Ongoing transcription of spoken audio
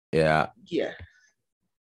Yeah. Yeah.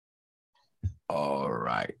 All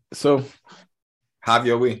right. So have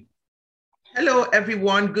your way. Hello,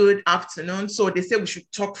 everyone. Good afternoon. So they say we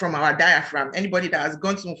should talk from our diaphragm. Anybody that has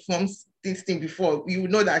gone to forms this thing before, you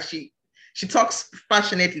know that she talks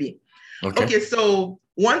passionately. Okay, so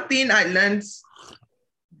one thing I learned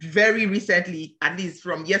very recently, at least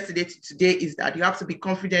from yesterday to today, is that you have to be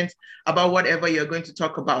confident about whatever you're going to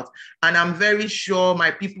talk about. And I'm very sure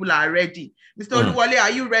my people are ready. Mr. Oluwole,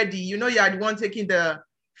 are you ready? You know, you are the one taking the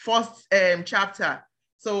first chapter.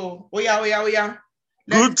 So, oya.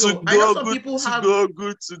 Good to go. I know some people have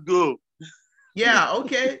good to go. Yeah,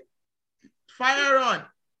 okay. Fire on.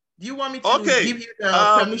 Do you want me to give you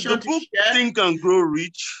the permission to share? Think and Grow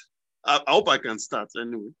Rich. I hope I can start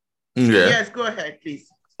anyway. Yeah. Yes, go ahead, please.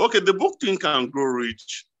 Okay, the book Think and Grow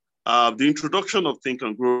Rich, the introduction of Think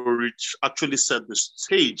and Grow Rich actually set the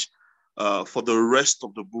stage for the rest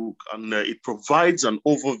of the book, and it provides an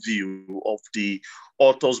overview of the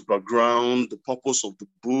author's background, the purpose of the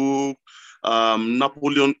book.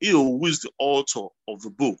 Napoleon Hill, who is the author of the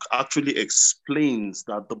book, actually explains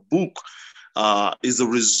that the book is a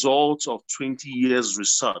result of 20 years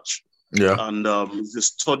research. Yeah. And the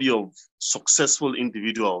study of successful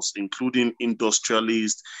individuals, including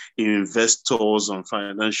industrialists, investors, and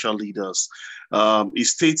financial leaders. He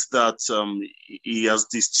states that he has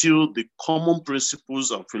distilled the common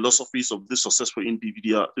principles and philosophies of these successful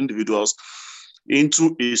individuals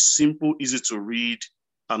into a simple, easy to read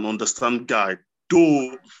and understand guide,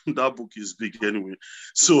 though that book is big anyway.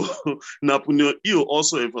 So Napoleon Hill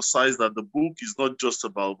also emphasized that the book is not just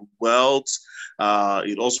about wealth,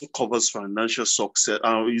 it also covers financial success,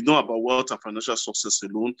 about wealth and financial success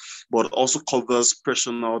alone, but also covers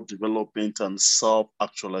personal development and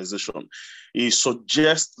self-actualization. He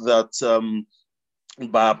suggests that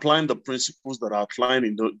by applying the principles that are outlined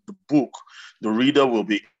in the book, the reader will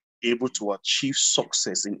be able to achieve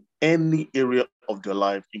success in any area of their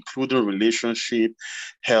life, including relationship,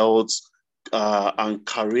 health, and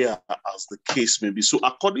career, as the case may be. So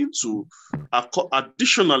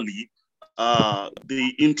additionally,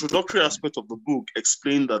 the introductory aspect of the book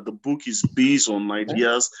explained that the book is based on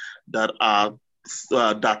ideas that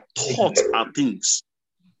thought are things.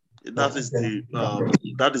 That is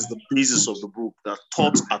the basis of the book, that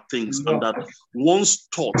thoughts are things, and that one's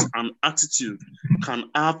thought and attitude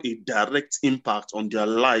can have a direct impact on their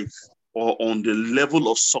life or on the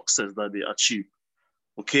level of success that they achieve.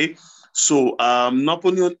 Okay, so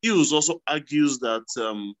Napoleon Hill also argues that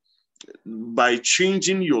by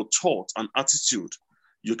changing your thought and attitude,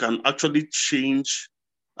 you can actually change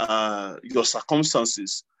your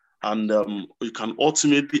circumstances, and you can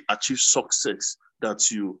ultimately achieve success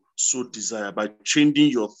that you so desire. By changing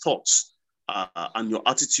your thoughts and your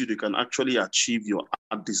attitude, you can actually achieve your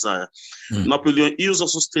desire. Napoleon Hill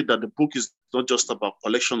also stated that the book is not just about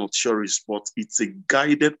collection of theories, but it's a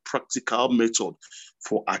guided practical method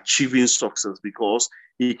for achieving success, because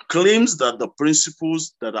he claims that the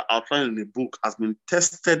principles that are outlined in the book has been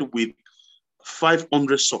tested with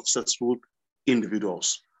 500 successful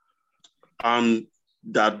individuals, and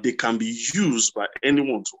that they can be used by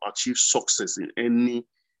anyone to achieve success in any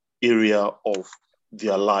area of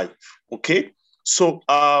their life. Okay, so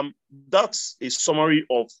that's a summary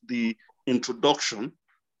of the introduction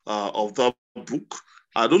of the book.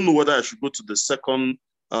 I don't know whether I should go to the second,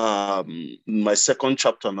 my second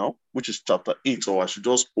chapter now, which is chapter 8, or I should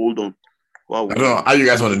just hold on. I don't know how you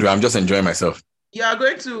guys want to do. I'm just enjoying myself. You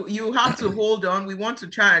have to hold on. We want to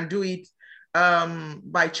try and do it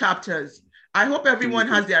by chapters. I hope everyone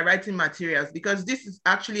has their writing materials, because this is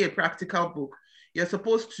actually a practical book. You're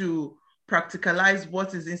supposed to practicalize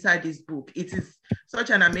what is inside this book. It is such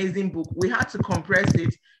an amazing book. We had to compress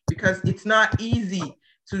it because it's not easy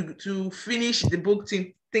to finish the book,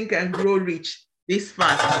 Think and Grow Rich, this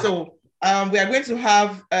fast. So we are going to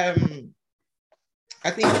have, I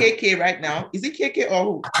think KK right now. Is it KK or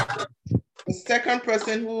who? The second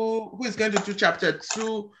person who is going to do chapter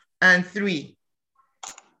 2 and 3.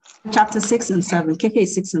 Chapter 6 and 7. KK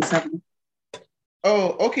is 6 and 7.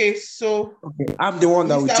 Oh, okay. So I'm the one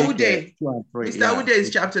that will take Ude. 2 and 3. Mr. Ude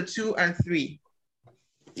is chapter 2 and 3.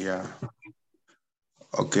 Yeah.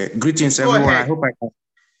 Okay. Greetings, everyone. I hope I can.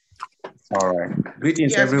 All right.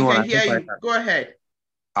 Greetings, everyone. We can hear you. Go ahead.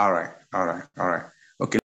 All right.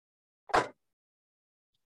 Okay.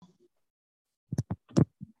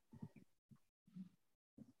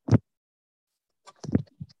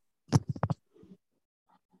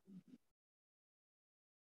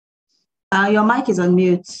 Your mic is on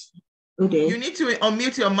mute, Ude. You need to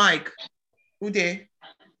unmute your mic, Ude.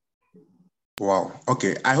 Wow.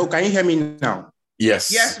 Okay. I hope, can you hear me now?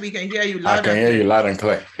 Yes. Yes, we can hear you loud. I can hear you loud and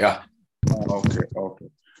clear. Yeah. Okay.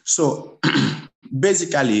 So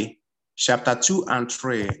basically, chapter 2 and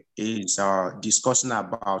 3 is discussing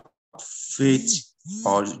about faith,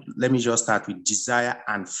 or let me just start with desire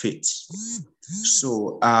and faith.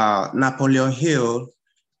 So Napoleon Hill,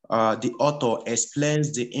 the author,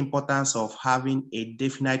 explains the importance of having a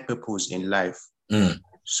definite purpose in life.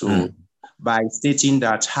 By stating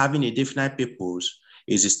that having a definite purpose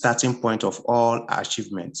is the starting point of all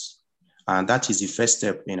achievements. And that is the first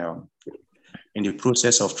step, in the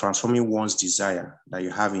process of transforming one's desire that you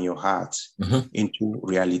have in your heart into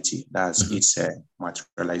reality. That's its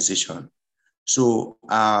materialization. So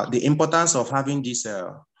the importance of having this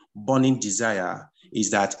burning desire is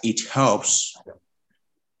that it helps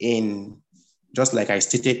in, just like I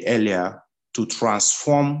stated earlier, to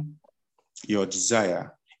transform your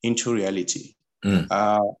desire into reality.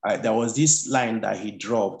 There was this line that he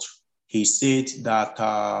dropped. He said that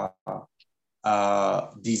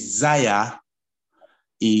desire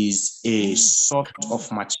is a sort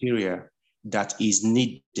of material that is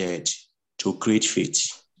needed to create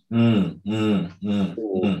faith. But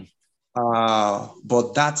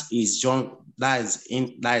that is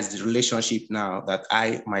the relationship now that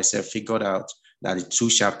I myself figured out that the two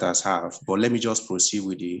chapters have. But let me just proceed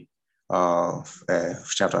with the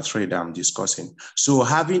chapter 3 that I'm discussing. So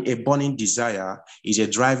having a burning desire is a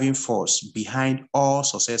driving force behind all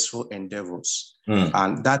successful endeavors.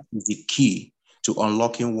 And that is the key to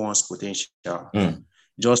unlocking one's potential.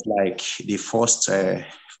 Just like the first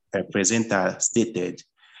presenter stated,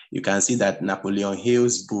 you can see that Napoleon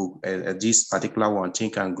Hill's book, this particular one,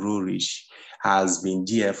 Think and Grow Rich, has been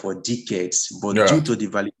there for decades, but due to the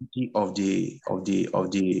validity of the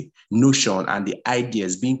notion and the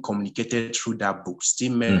ideas being communicated through that book,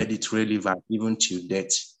 still made it relevant even till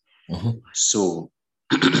death. So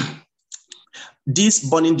this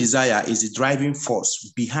burning desire is the driving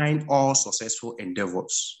force behind all successful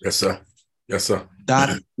endeavors. Yes, sir. Yes, sir.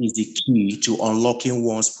 That is the key to unlocking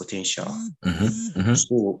one's potential.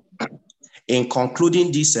 So, in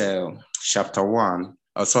concluding this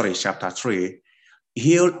chapter 3,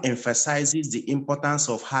 Hill emphasizes the importance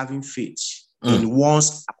of having faith in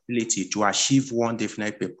one's ability to achieve one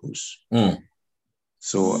definite purpose.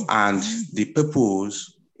 So, and the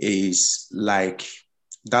purpose is like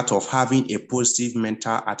that of having a positive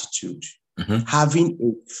mental attitude. Having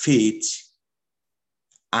a faith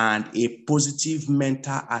and a positive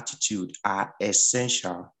mental attitude are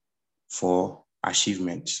essential for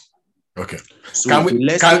achievement. Okay. So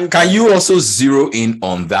can you also zero in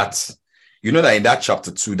on that? You know that in that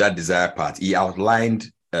chapter 2, that desire part, he outlined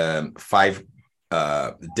 5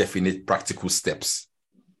 definite practical steps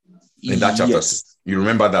in that chapter. Yes. You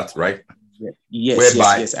remember that, right? Yes.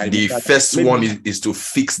 Whereby the first one is to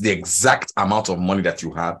fix the exact amount of money that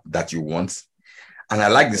you have, that you want. And I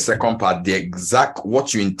like the second part, the exact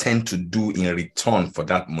what you intend to do in return for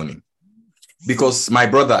that money. Because, my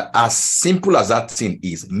brother, as simple as that thing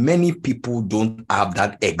is, many people don't have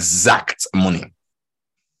that exact money.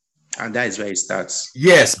 And that is where it starts.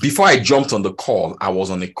 Yes. Before I jumped on the call, I was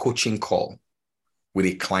on a coaching call with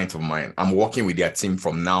a client of mine. I'm working with their team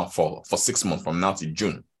from now for 6 months, from now to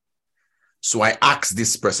June. So I asked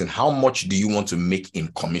this person, how much do you want to make in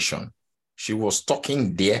commission? She was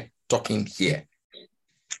talking there, talking here.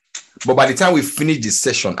 But by the time we finished the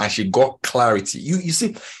session and she got clarity, you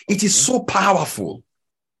see, it is so powerful.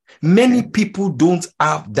 Many people don't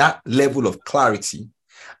have that level of clarity,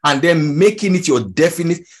 and then making it your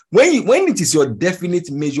definite. When it is your definite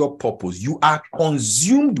major purpose, you are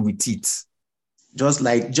consumed with it. Just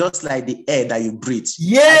like the air that you breathe.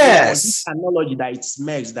 Yes. This analogy that it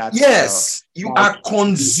makes that. Yes, you are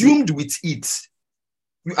consumed with it.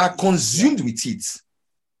 You are consumed with it.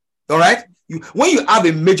 All right. When you have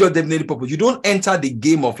a major definite purpose, you don't enter the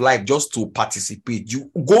game of life just to participate.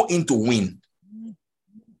 You go in to win.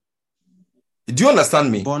 Do you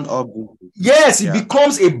understand me? Burn up. Yes, it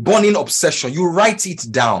becomes a burning obsession. You write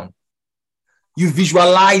it down. You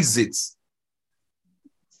visualize it.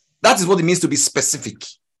 That is what it means to be specific.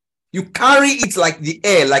 You carry it like the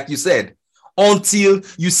air, like you said, until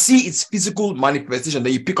you see its physical manifestation.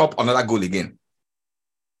 Then you pick up another goal again.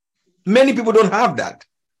 Many people don't have that.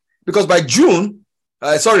 Because by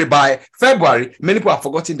February, many people have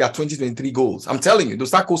forgotten their 2023 goals. I'm telling you, they'll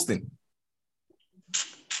start coasting.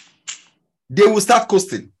 They will start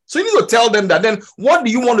coasting. So you need to tell them that then what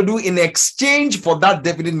do you want to do in exchange for that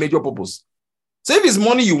definite major purpose? So if it's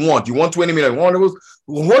money you want 20 million, what do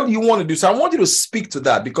you want to do? So I want you to speak to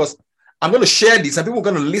that, because I'm going to share this and people are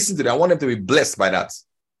going to listen to that. I want them to be blessed by that.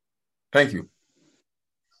 Thank you.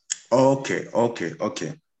 Okay.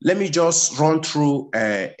 let me just run through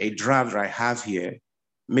a draft I have here.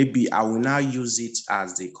 Maybe I will now use it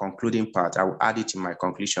as the concluding part. I will add it in my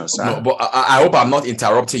conclusion, sir. No, but I hope I'm not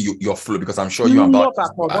interrupting your flow, because I'm sure you're about.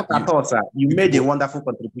 Not at all, sir. You made a wonderful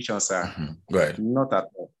contribution, sir. Go ahead. Not at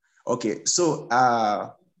all. Okay, so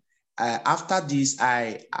after this,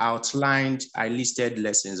 I listed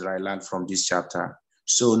lessons that I learned from this chapter.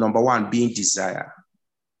 So number one, being desire.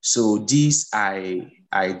 So this, I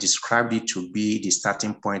described it to be the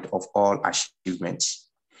starting point of all achievements.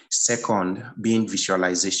 Second, being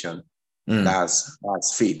visualization. That's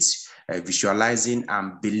faith. Visualizing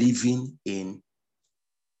and believing in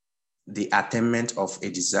the attainment of a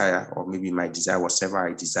desire, or maybe my desire, whatever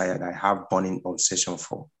I desire that I have burning obsession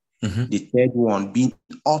for. The third one being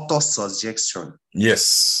auto-suggestion.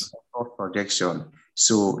 Yes. Auto-suggestion.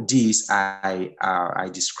 So this, I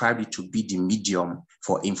described it to be the medium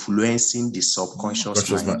for influencing the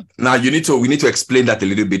subconscious mind. Now we need to explain that a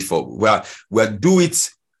little bit we'll do it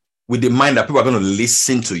with the mind that people are going to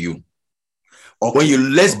listen to you. Okay.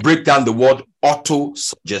 Let's break down the word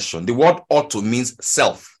auto-suggestion. The word auto means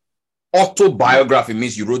self. Autobiography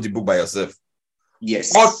means you wrote the book by yourself.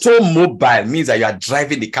 Yes. Automobile means that you are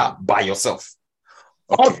driving the car by yourself.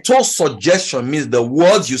 Okay. Auto-suggestion means the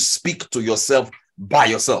words you speak to yourself by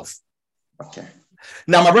yourself. Okay.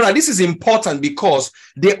 Now, my brother, this is important because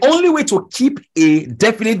the only way to keep a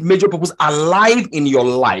definite major purpose alive in your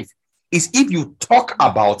life is if you talk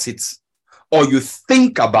about it, or you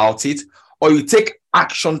think about it, or you take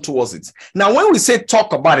action towards it. Now, when we say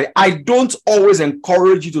talk about it, I don't always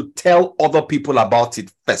encourage you to tell other people about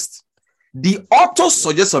it first. The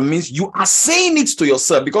auto-suggestion means you are saying it to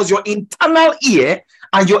yourself because your internal ear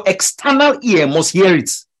and your external ear must hear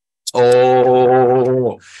it.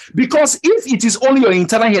 Oh, because if it is only your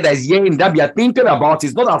internal ear that is hearing that you are thinking about,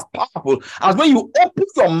 it's not as powerful as when you open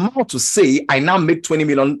your mouth to say, I now make $20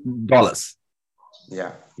 million.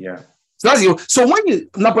 Yeah. So that's you. So when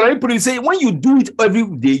you do it every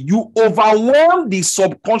day, you overwhelm the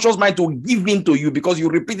subconscious mind to give in to you because you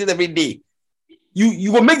repeat it every day.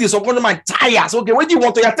 You will make the subconscious mind tired. So, okay, when do you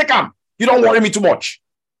want to take them? You don't worry me too much.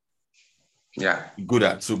 Yeah, good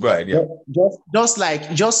at so good idea. Just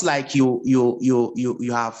like you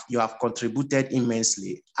have contributed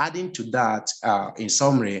immensely. Adding to that, in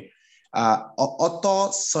summary,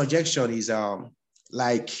 auto suggestion is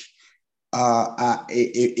like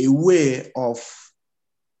a way of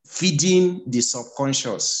feeding the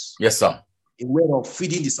subconscious. Yes, sir. A way of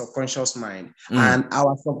feeding the subconscious mind, and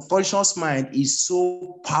our subconscious mind is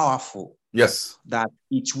so powerful. Yes, that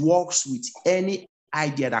it works with any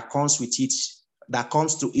idea that comes with it, that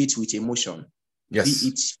comes to it with emotion. Yes. Be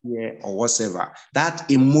it fear or whatever. That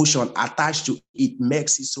emotion attached to it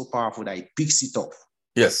makes it so powerful that it picks it up.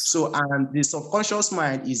 Yes. So, and the subconscious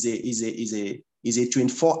mind is a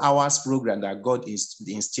 24 hours program that God is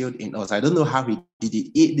instilled in us. I don't know how he did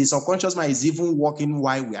it. The subconscious mind is even working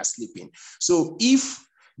while we are sleeping. So if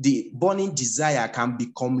the burning desire can be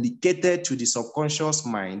communicated to the subconscious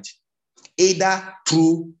mind, either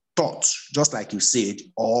through thoughts, just like you said,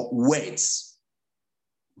 or words,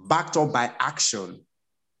 backed up by action,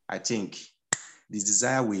 I think this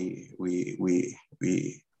desire will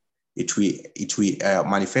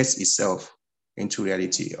manifest itself into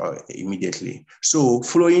reality immediately. So,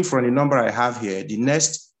 following from the number I have here, the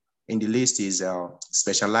next in the list is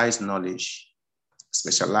specialized knowledge.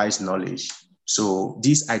 Specialized knowledge. So,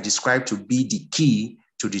 this I describe to be the key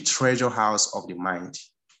to the treasure house of the mind.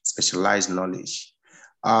 Specialized knowledge.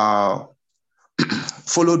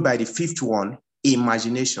 Followed by the fifth one,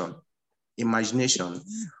 imagination. Imagination.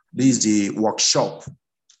 This is the workshop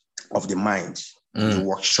of the mind. The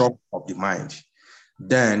workshop of the mind.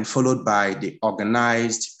 Then followed by the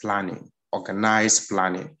organized planning. Organized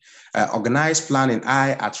planning,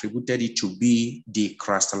 I attributed it to be the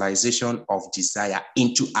crystallization of desire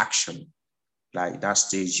into action. Like that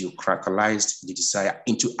stage, you crystallized the desire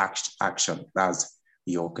into action. That's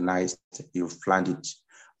you organized, you've planned it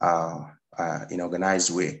in an organized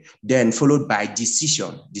way. Then followed by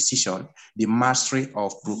decision, the mastery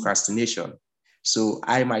of procrastination. So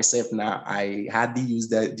I myself now, I hardly use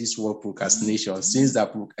this word procrastination since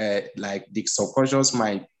that like the subconscious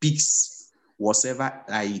mind picks whatever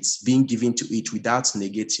it's being given to it without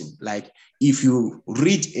negating. Like if you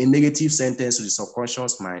read a negative sentence to the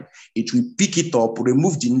subconscious mind, it will pick it up,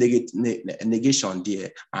 remove the negation there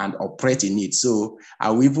and operate in it. So I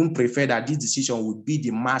would even prefer that this decision would be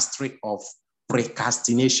the mastery of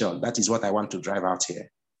procrastination. That is what I want to drive out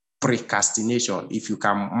here. Procrastination. If you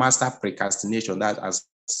can master procrastination, that as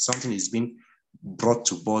something is being brought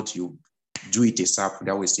to board, you do it ASAP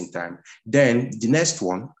without wasting time. Then the next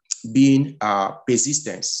one, being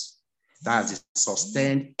persistence. That's the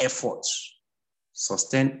sustained effort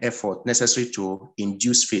necessary to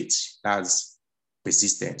induce faith. That's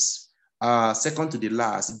persistence. Second to the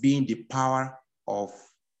last, being the power of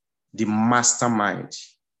the mastermind.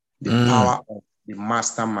 The power of the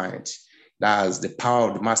mastermind. That's the power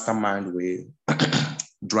of the mastermind will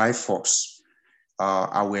drive force.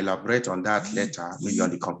 I will elaborate on that later, maybe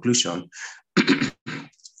on the conclusion.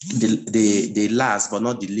 The last but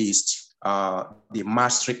not the least, the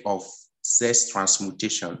mastery of sex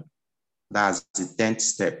transmutation. That's the 10th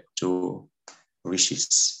step to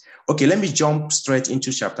riches. Okay, let me jump straight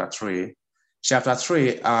into chapter 3. Chapter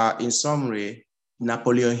 3, in summary,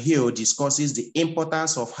 Napoleon Hill discusses the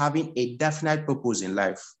importance of having a definite purpose in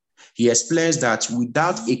life. He explains that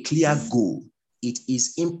without a clear goal, it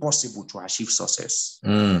is impossible to achieve success.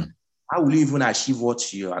 How will you even achieve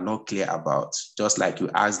what you are not clear about? Just like you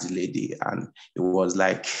asked the lady, and it was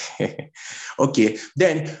like, okay.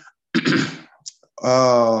 Then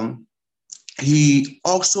he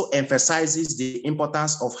also emphasizes the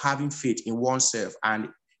importance of having faith in oneself and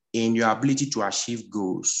in your ability to achieve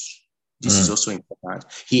goals. This is also important.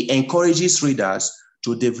 He encourages readers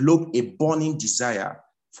to develop a burning desire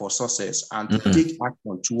for success and to take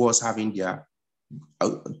action towards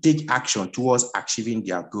achieving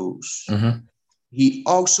their goals. He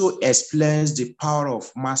also explains the power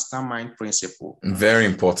of mastermind principle. Very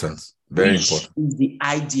important. Very important. Is the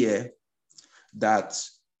idea that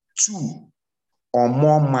two or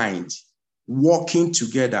more minds working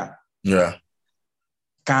together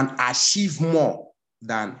can achieve more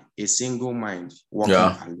than a single mind working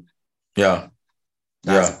alone.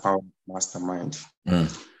 That's the power of mastermind.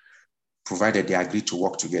 Provided they agree to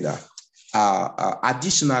work together.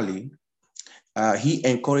 Additionally, he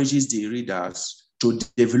encourages the readers to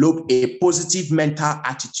develop a positive mental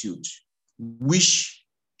attitude, which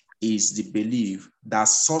is the belief that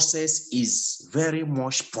success is very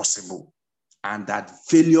much possible and that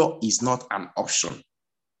failure is not an option.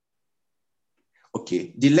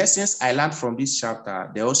 Okay, the lessons I learned from this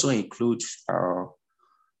chapter, they also include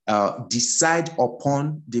decide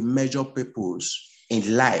upon the major purpose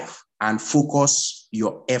in life and focus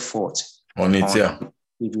your effort on it.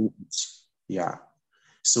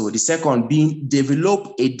 So the second being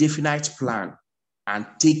develop a definite plan and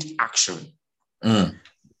take action.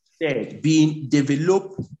 Third being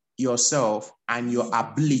develop yourself and your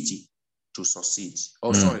ability to succeed.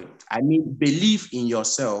 Believe in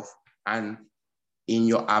yourself and in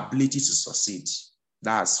your ability to succeed.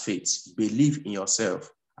 That's faith. Believe in yourself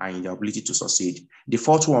and in your ability to succeed. The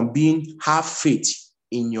fourth one being have faith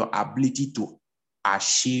in your ability to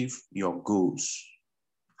achieve your goals.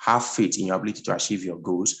 Have faith in your ability to achieve your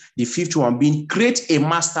goals. The fifth one being create a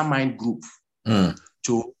mastermind group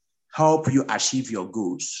to help you achieve your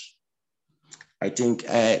goals. I think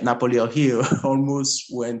Napoleon Hill almost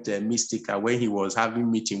went mystical when he was having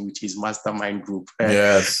meeting with his mastermind group.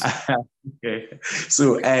 Yes.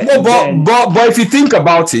 So, but if you think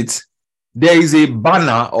about it, there is a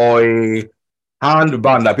banner or a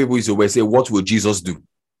handband that people used to always say, "What will Jesus do?"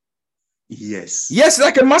 Yes,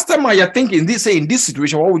 like a mastermind. You're thinking in this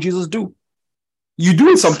situation, what would Jesus do? You do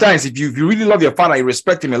it sometimes. If you really love your father, you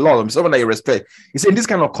respect him a lot. Someone that you respect, you say, in this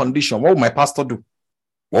kind of condition, what will my pastor do?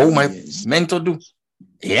 What will my mentor do?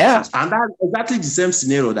 Yeah. And that's exactly the same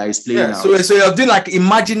scenario that is playing out. So you're doing like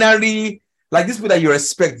imaginary, like this people that you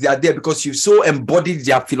respect, they are there because you so embodied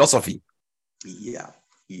their philosophy. Yeah.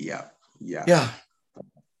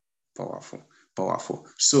 Powerful.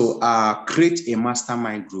 So create a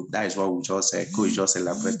mastermind group. That is what we just said. Coach just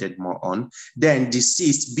elaborated more on. Then the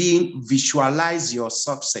sixth being visualize your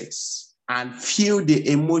success and feel the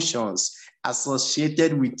emotions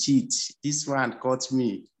associated with it. This one caught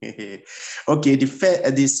me. Okay,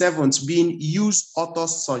 the seventh being use auto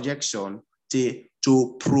suggestion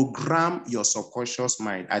to program your subconscious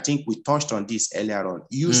mind. I think we touched on this earlier on.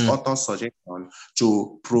 Use auto suggestion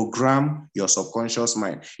to program your subconscious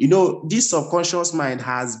mind. You know, this subconscious mind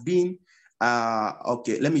has been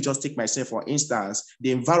okay, let me just take myself for instance,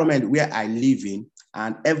 the environment where I live in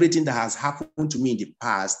and everything that has happened to me in the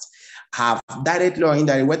past have directly or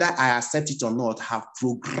indirectly, whether I accept it or not, have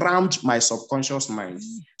programmed my subconscious mind.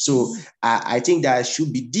 So I think there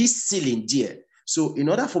should be this ceiling there. So in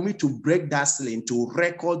order for me to break that ceiling, to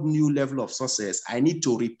record new level of success, I need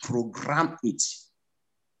to reprogram it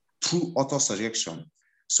through auto-suggestion.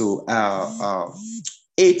 So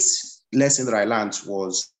eighth lesson that I learned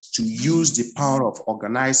was to use the power of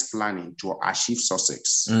organized planning to achieve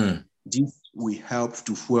success. This will help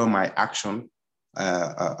to fuel my action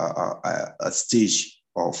a stage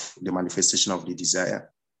of the manifestation of the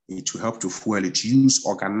desire. it will help to fuel it. Use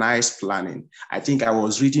organized planning. I think I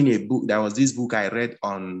was reading a book. There was this book I read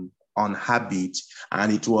on habit,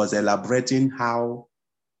 and it was elaborating how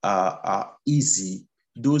easy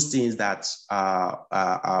those things that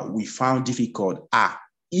we found difficult are,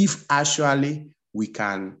 if actually we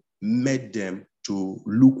can make them to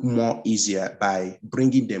look more easier by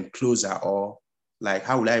bringing them closer, or like,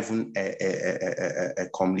 how will I even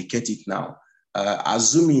communicate it now?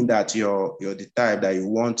 Assuming that you're the type that you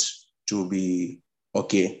want to be,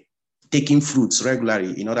 okay, taking fruits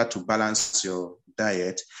regularly in order to balance your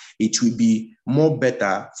diet, it will be more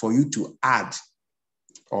better for you to add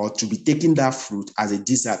or to be taking that fruit as a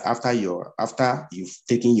dessert after you've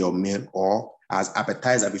taken your meal, or as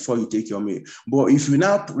appetizer before you take your meal. But if you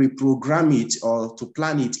now reprogram it or to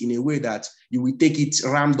plan it in a way that you will take it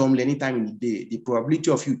randomly anytime in the day, the probability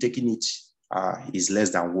of you taking it is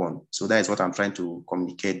less than 1. So that is what I'm trying to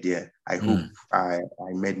communicate there. I hope I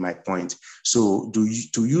made my point. So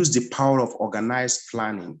to use the power of organized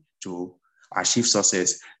planning to achieve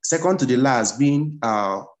success. Second to the last being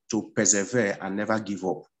to persevere and never give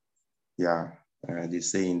up. Yeah, they're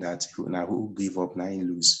saying that now who give up, now you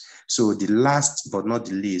lose. So the last but not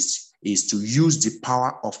the least is to use the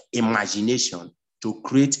power of imagination to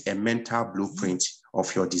create a mental blueprint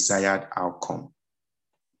of your desired outcome.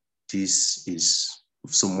 This is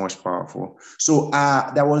so much powerful. So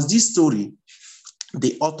there was this story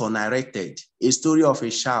the author narrated, a story of a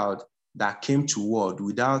child that came to world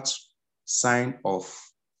without sign of...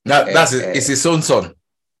 It's his own son.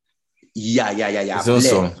 Yeah. His own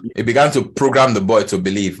son. He began to program the boy to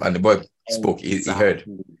believe, and the boy spoke. He heard.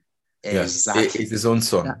 Exactly. Yes, it's his own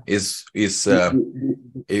son. He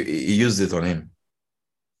used it on him.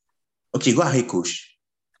 Okay, go ahead, Coach.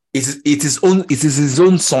 It is his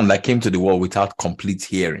own son that came to the world without complete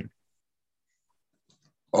hearing.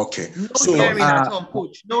 Okay. No hearing at all,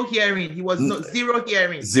 Coach. No hearing. He was zero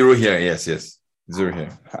hearing. Zero hearing, yes. Zero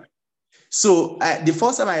hearing. So the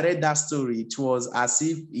first time I read that story, it was as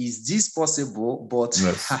if, is this possible? But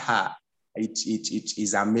yes. It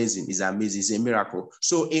is amazing. It's amazing. It's a miracle.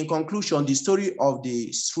 So in conclusion, the story of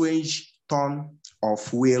the strange turn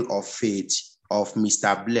of wheel of fate of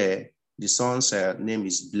Mr. Blair, the son's name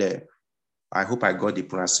is Blair. I hope I got the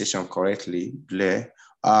pronunciation correctly. Blair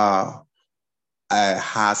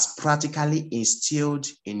has practically instilled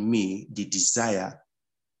in me the desire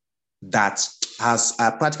that has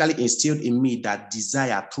practically instilled in me that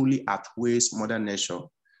desire truly outweighs modern nature.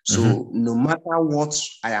 So no matter what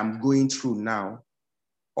I am going through now,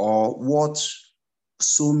 or what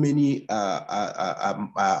so many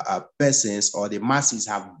persons or the masses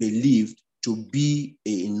have believed to be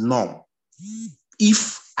a norm,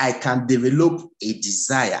 if I can develop a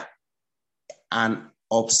desire, an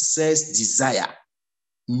obsessed desire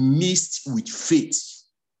mixed with faith,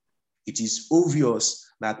 it is obvious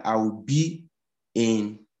that I will be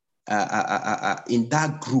in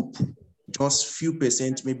that group, just few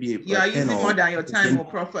percent, maybe. You are using more than your time,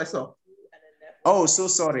 Professor. Oh, so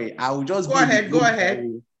sorry. I will just go ahead,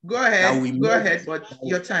 but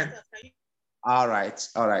your time. All right.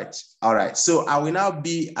 So I will now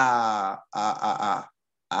be how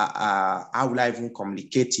will I even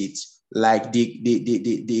communicate it? Like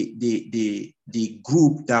the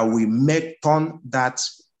group that will turn that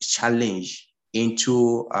challenge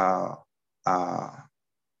into how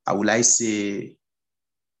will I say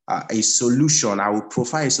a solution. I will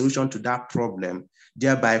provide a solution to that problem,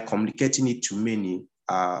 thereby communicating it to many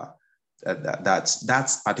that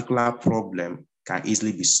particular problem can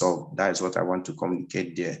easily be solved. That is what I want to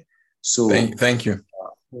communicate there. So thank you.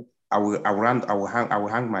 I will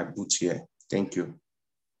hang my boots here. Thank you.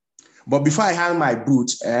 But before I hang my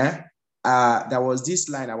boots, there was this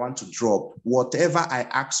line I want to drop. Whatever I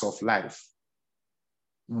ask of life,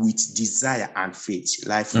 with desire and faith,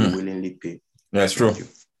 life will willingly pay. Yeah, it's true.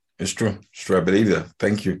 It's true. I believe that.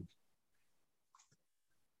 Thank you.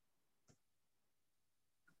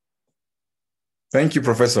 Thank you,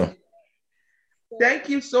 Professor. Thank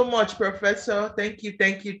you so much, Professor. Thank you.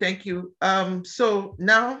 So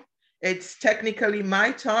now it's technically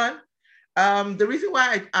my turn. The reason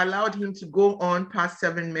why I allowed him to go on past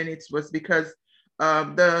 7 minutes was because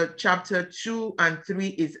the chapter 2 and 3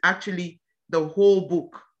 is actually the whole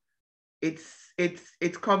book. It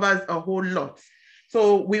covers a whole lot.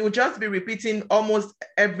 So we will just be repeating almost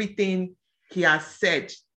everything he has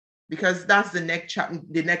said, because that's the next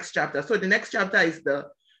chapter. So the next chapter is the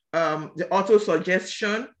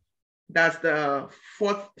auto-suggestion. That's the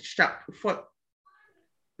fourth chapter.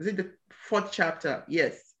 Is it the fourth chapter?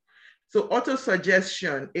 Yes. So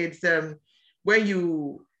auto-suggestion, it's when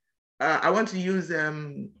you, I want to use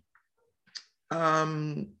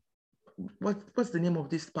what's the name of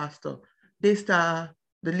this pastor? Daystar,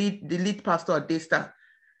 the lead pastor at Daystar.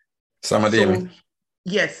 Sam Adeyemi.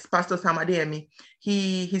 Yes, Pastor Sam Adeyemi.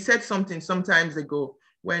 He said something some times ago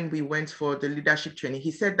when we went for the leadership training.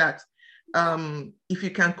 He said that if you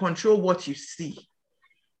can control what you see,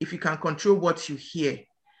 if you can control what you hear,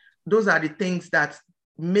 those are the things that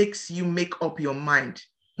makes you make up your mind.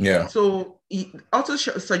 Yeah. So auto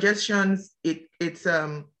suggestions, it's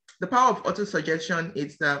the power of auto suggestion.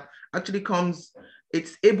 It's actually comes.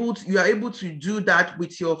 You are able to do that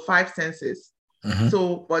with your 5 senses. Mm-hmm.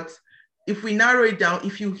 So, but if we narrow it down,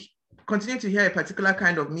 if you continue to hear a particular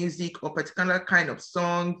kind of music or particular kind of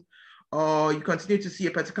song, or you continue to see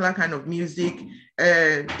a particular kind of music,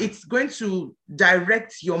 it's going to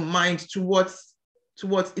direct your mind towards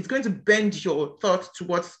it's going to bend your thoughts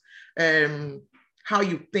towards how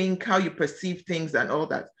you think, how you perceive things and all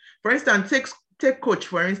that. For instance, take Coach,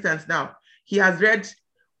 for instance. Now, he has read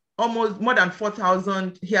almost more than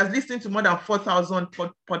 4,000. He has listened to more than 4,000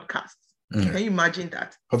 podcasts. Can you imagine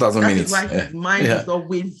that? 4,000 minutes. That is why his mind is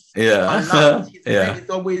always alert. His mind is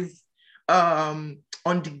always on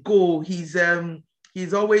the go. He's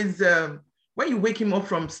always, when you wake him up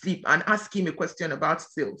from sleep and ask him a question about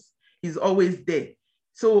sales, he's always there.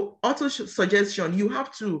 So auto suggestion, you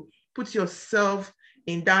have to put yourself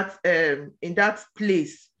in that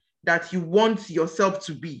place that you want yourself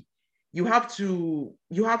to be. You have to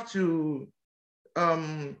how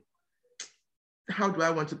do I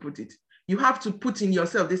want to put it? You have to put in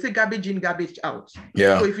yourself. They say garbage in, garbage out.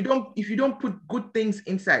 Yeah. So if you don't put good things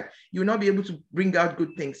inside, you'll not be able to bring out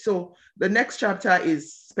good things. So the next chapter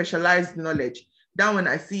is specialized knowledge. That one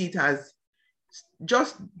I see it as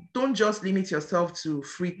don't just limit yourself to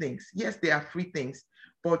free things. Yes, there are free things,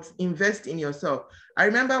 but invest in yourself. I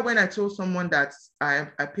remember when I told someone that I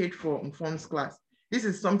paid for Informs class. This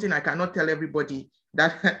is something I cannot tell everybody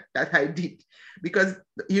that I did, because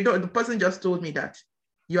the person just told me that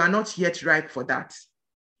you are not yet ripe for that.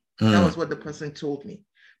 That was what the person told me.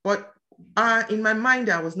 But in my mind,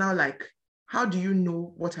 I was now like, how do you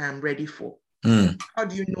know what I am ready for? How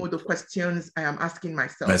do you know the questions I am asking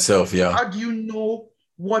myself? Yeah. How do you know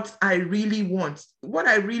what I really want? What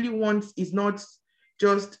I really want is not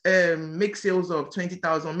just make sales of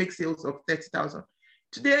 20,000, make sales of 30,000.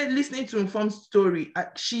 Today, listening to Inform's story,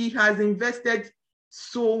 she has invested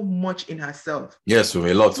so much in herself. Yes,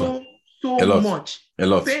 a lot. So much. A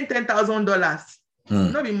lot. Paying $10,000.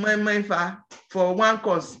 Not be my for one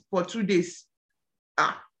course for 2 days.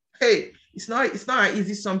 Hey, it's not an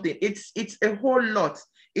easy something. It's a whole lot.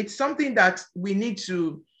 It's something that we need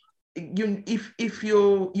to. You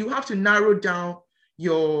have to narrow down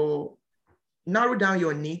your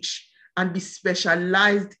niche and be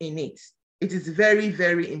specialized in it. It is very,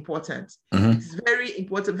 very important. Mm-hmm. It's very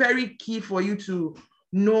important, very key for you to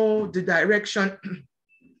know the direction.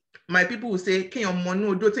 My people will say, Orunla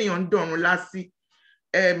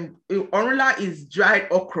is dried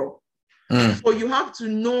okra. So you have to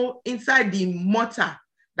know inside the mortar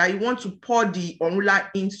that you want to pour the Orunla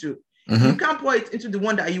into. Mm-hmm. You can't pour it into the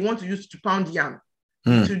one that you want to use to pound yam,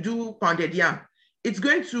 to do pounded yam. It's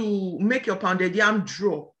going to make your pounded yam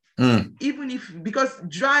draw. Because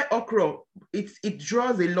dry okra, it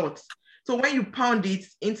draws a lot. So when you pound it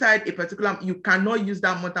inside a particular, you cannot use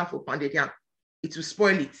that mortar for pounded yam. It will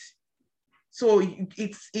spoil it. So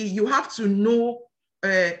you have to know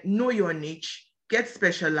your niche, get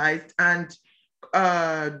specialized, and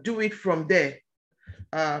do it from there.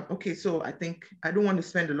 Okay, so I think I don't want to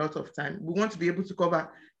spend a lot of time. We want to be able to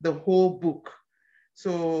cover the whole book.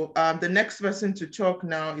 So the next person to talk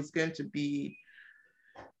now is going to be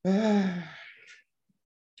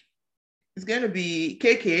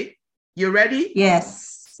KK. You ready? Yes.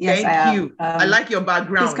 Thank you. I like your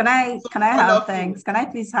background. Please, can I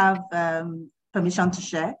please have permission to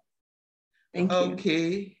share? Thank you.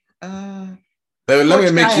 Okay. Let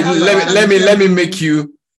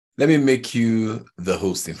me make you the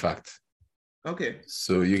host, in fact. Okay.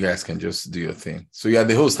 So you guys can just do your thing. So you are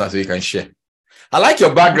the host now, so you can share. I like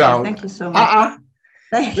your background. Thank you so much.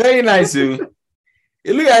 Very nice. You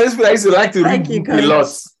look at this place. I used to like to read a lot.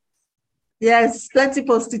 Yes, plenty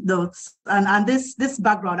Post-it notes. And this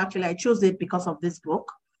background, actually, I chose it because of this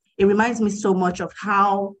book. It reminds me so much of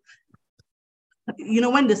how,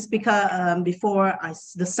 when the speaker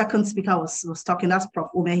the second speaker was talking, that's Prof.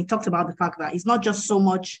 Ume, he talked about the fact that it's not just so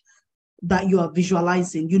much that you are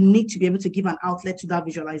visualizing. You need to be able to give an outlet to that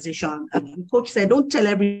visualization. And Coach said, don't tell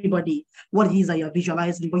everybody what it is that you're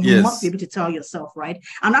visualizing, but you must be able to tell yourself, right?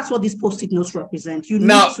 And that's what these Post-it notes represent.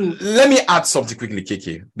 Let me add something quickly,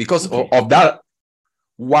 KK, because of that,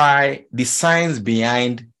 why the science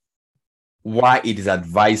behind why it is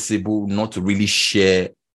advisable not to really share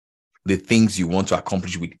the things you want to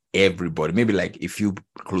accomplish with everybody, maybe like a few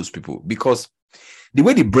close people, because the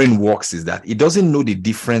way the brain works is that it doesn't know the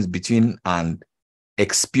difference between an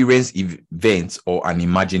experienced event or an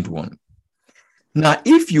imagined one. Now,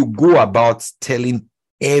 if you go about telling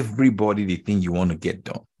everybody the thing you want to get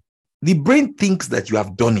done, the brain thinks that you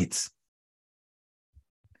have done it.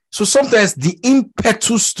 So sometimes the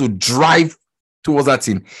impetus to drive towards that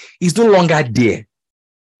thing is no longer there.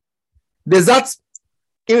 There's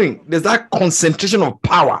that concentration of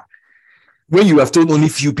power when you have told only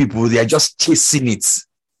few people, they are just chasing it.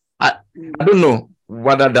 I don't know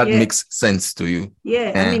whether that makes sense to you.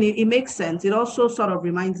 Yeah, I mean, it makes sense. It also sort of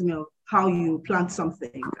reminds me of how you plant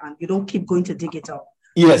something and you don't keep going to dig it up.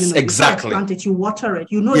 Yes, exactly. You plant it, you water it,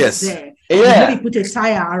 you know yes. it's there. Yeah. You maybe put a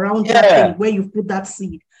tire around that thing where you put that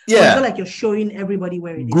seed. Yeah. So it's not like you're showing everybody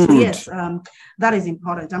where it is. Good. So yes, that is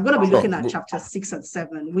important. I'm going to be looking at chapter 6 and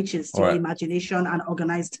 7, which is your imagination and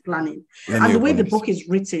organized planning. And the way the book is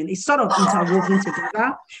written, it's sort of interwoven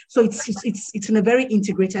together. So it's in a very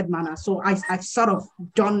integrated manner. So I've sort of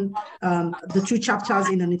done the 2 chapters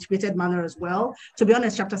in an integrated manner as well. To be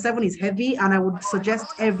honest, chapter 7 is heavy, and I would suggest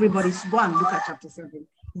everybody to go and look at chapter 7.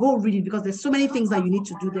 Go read it, because there's so many things that you need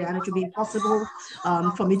to do there, and it will be impossible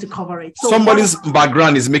for me to cover it. So somebody's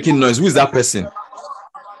background is making noise. Who is that person?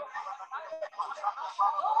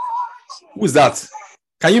 Who is that?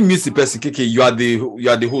 Can you mute the person? KK, you are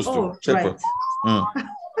the host. Oh, check. Right.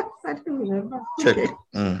 I don't remember. Check.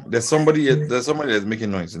 There's somebody that's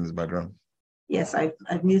making noise in this background. Yes,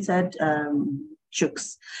 I've muted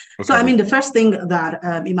Chooks. Okay. So I mean, the first thing that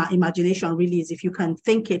imagination really is, if you can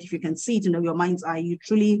think it, if you can see it in your mind's eye, you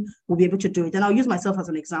truly will be able to do it. And I'll use myself as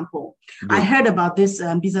an example. Good. I heard about this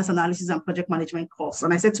business analysis and project management course,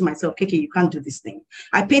 and I said to myself, KK, you can't do this thing.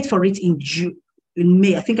 I paid for it in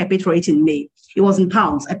May. I think I paid for it in May. It was in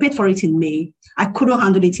pounds. I paid for it in May. I couldn't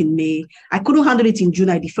handle it in May. I couldn't handle it in June.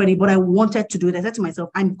 I deferred it, but I wanted to do it. I said to myself,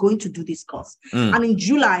 I'm going to do this course. And in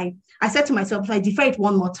July, I said to myself, if I defer it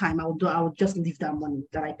one more time, I would just leave that money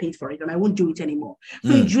that I paid for it, and I won't do it anymore.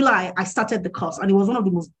 So in July, I started the course, and it was one of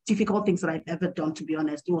the most difficult things that I've ever done, to be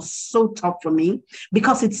honest. It was so tough for me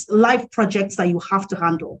because it's live projects that you have to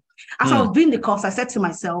handle. As I was doing the course, I said to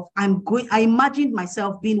myself, I imagined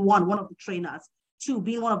myself being one of the trainers, 2,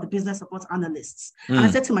 being one of the business support analysts. And I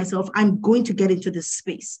said to myself, I'm going to get into this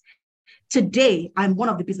space. Today, I'm one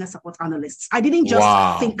of the business support analysts. I didn't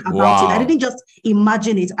just think about it. I didn't just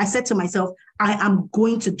imagine it. I said to myself, I am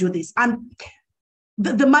going to do this. And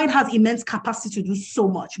the mind has immense capacity to do so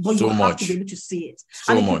much, but you have to be able to see it.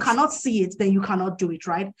 And if you cannot see it, then you cannot do it,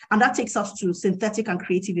 right? And that takes us to synthetic and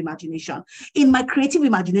creative imagination. In my creative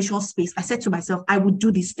imagination space, I said to myself, I would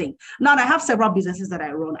do this thing. Now, I have several businesses that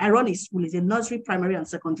I run. I run a school. It's a nursery, primary, and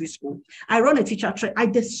secondary school. I run a teacher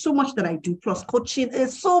training. There's so much that I do, plus coaching.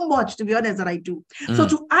 There's so much, to be honest, that I do. So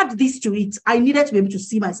to add this to it, I needed to be able to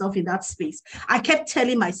see myself in that space. I kept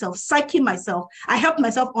telling myself, psyching myself. I helped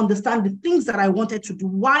myself understand the things that I wanted to do,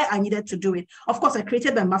 why I needed to do it. Of course, I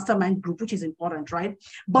created my mastermind group, which is important, right?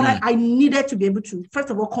 But I needed to be able to, first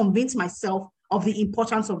of all, convince myself of the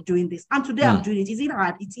importance of doing this. And today I'm doing it. Is it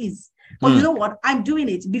hard? It is. But you know what? I'm doing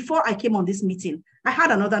it. Before I came on this meeting, I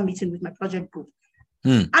had another meeting with my project group.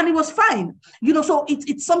 And it was fine. So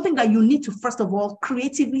it's something that you need to, first of all,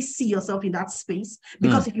 creatively see yourself in that space,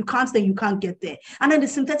 because if you can't, then you can't get there. And then the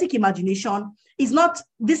synthetic imagination is not,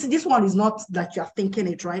 this one is not that you're thinking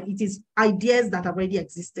it, right? It is ideas that have already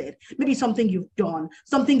existed. Maybe something you've done,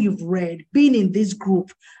 something you've read, being in this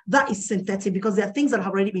group. That is synthetic, because there are things that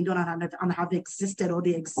have already been done and have existed, or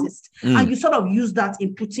they exist. And you sort of use that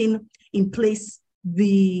in putting in place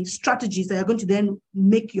the strategies that are going to then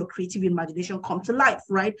make your creative imagination come to life,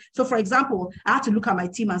 right? So for example, I had to look at my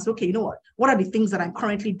team and say, okay, you know what are the things that I'm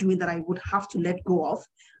currently doing that I would have to let go of?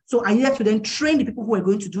 So I needed to then train the people who are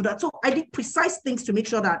going to do that. So I did precise things to make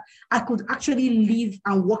sure that I could actually live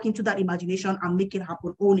and walk into that imagination and make it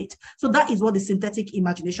happen, own it. So that is what the synthetic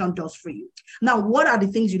imagination does for you. Now, what are the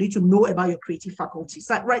things you need to know about your creative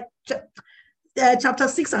faculties? Right? Chapter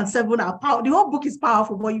 6 and 7 are powerful. The whole book is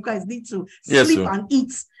powerful, but you guys need to sleep and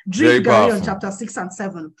eat, drink Gary on chapter 6 and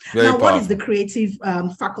 7. What is the creative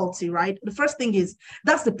faculty, right? The first thing is,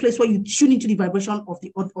 that's the place where you tune into the vibration of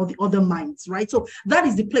the other minds, right? So that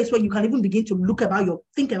is the place where you can even begin to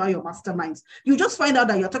think about your masterminds. You just find out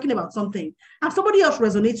that you're talking about something and somebody else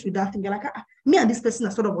resonates with that thing. You're like, me and this person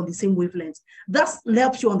are sort of on the same wavelength. That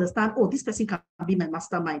helps you understand, this person can be my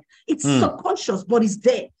mastermind. It's subconscious, but it's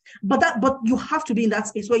there. But you have to be in that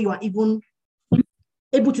space where you are even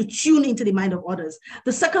able to tune into the mind of others.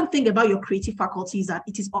 The second thing about your creative faculty is that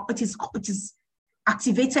it is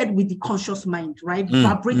activated with the conscious mind, right?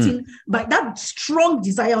 Vibrating by that strong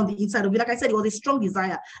desire on the inside of you. Like I said, it was a strong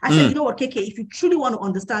desire. I said, you know what, KK, if you truly want to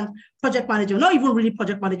understand project management, not even really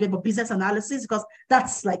project management, but business analysis, because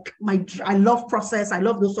that's like I love process. I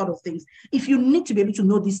love those sort of things. If you need to be able to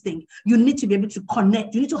know this thing, you need to be able to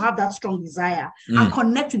connect. You need to have that strong desire and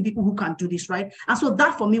connect with people who can do this, right? And so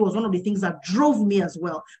that for me was one of the things that drove me as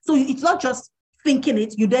well. So it's not just thinking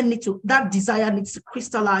it, you then need to, that desire needs to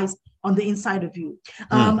crystallize on the inside of you.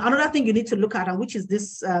 Another thing you need to look at, and which is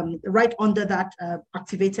this right under that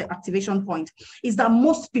activation point, is that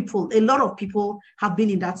most people, a lot of people have been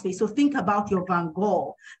in that space. So think about your Van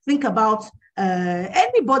Gogh, think about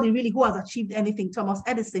anybody really who has achieved anything, Thomas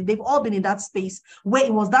Edison. They've all been in that space where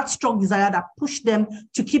it was that strong desire that pushed them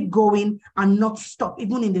to keep going and not stop,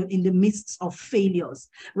 even in the midst of failures,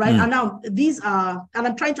 right? And now these are,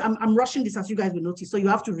 and I'm rushing this, as you guys will notice, so you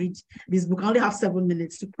have to read this book. I only have 7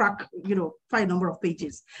 minutes to crack, quite a number of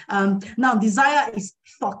pages. Now, desire is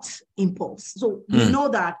thought impulse. So we know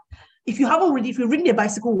that if you've ridden a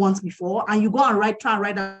bicycle once before and you go and try and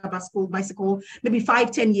ride a bicycle, maybe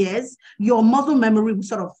 5-10 years, your muscle memory will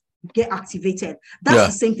sort of get activated.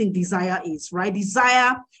 That's the same thing desire is, right?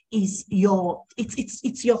 Desire is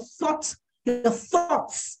it's your thoughts.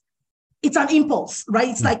 It's an impulse, right?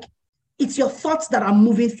 It's like, it's your thoughts that are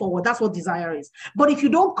moving forward. That's what desire is. But if you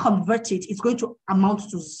don't convert it, it's going to amount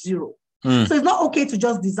to zero. So it's not okay to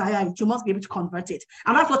just desire it. You must be able to convert it.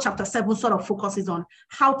 And that's what chapter 7 sort of focuses on,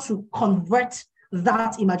 how to convert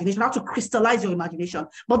that imagination, how to crystallize your imagination.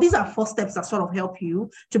 But these are 4 steps that sort of help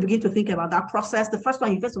you to begin to think about that process. The first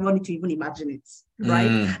one, you first of all need to even imagine it,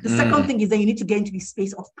 right? The second thing is that you need to get into the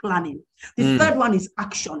space of planning. The third one is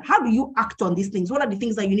action. How do you act on these things? What are the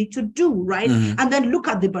things that you need to do, right? And then look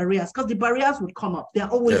at the barriers, because the barriers would come up. They're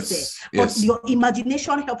always there. But your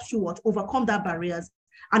imagination helps you overcome that barriers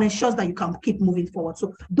and ensures that you can keep moving forward.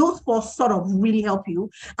 So those 4 sort of really help you.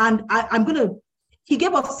 And he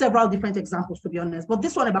gave us several different examples, to be honest, but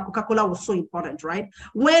this one about Coca-Cola was so important, right?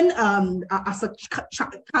 When Asa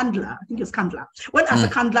Candler, I think it was Candler, when Asa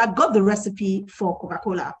Candler got the recipe for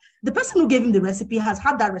Coca-Cola, the person who gave him the recipe has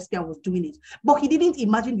had that recipe and was doing it, but he didn't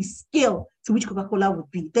imagine the scale to which Coca-Cola would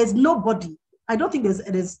be. There's nobody, I don't think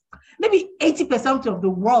there's maybe 80% of the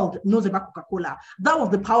world knows about Coca-Cola. That was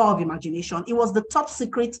the power of imagination. It was the top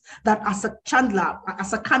secret that Asa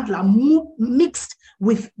Candler mixed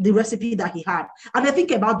with the recipe that he had. And I think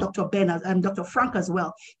about Dr. Ben and Dr. Frank as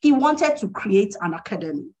well. He wanted to create an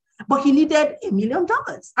academy, but he needed $1 million.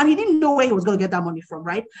 And he didn't know where he was going to get that money from,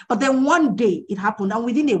 right? But then one day it happened, and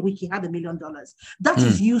within a week he had $1 million. That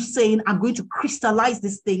is you saying, I'm going to crystallize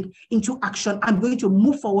this thing into action. I'm going to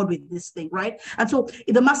move forward with this thing, right? And so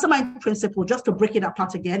the mastermind principle, just to break it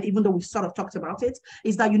apart again, even though we sort of talked about it,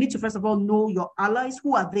 is that you need to first of all know your allies.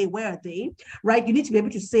 Who are they? Where are they? Right? You need to be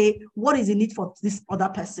able to say, what is the need for this other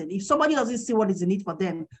person? If somebody doesn't see what is the need for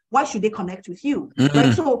them, why should they connect with you?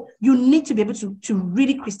 Right? So you need to be able to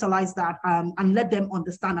really crystallize that and let them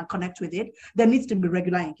understand and connect with it. There needs to be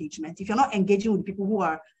regular engagement. If you're not engaging with people who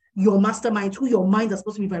are your masterminds, who your minds are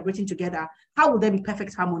supposed to be vibrating together, how will there be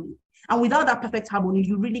perfect harmony? And without that perfect harmony,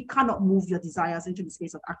 you really cannot move your desires into the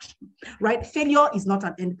space of action, right? Failure is not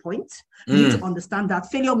an end point. You need to understand that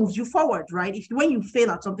failure moves you forward, right? When you fail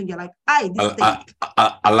at something, you're like, I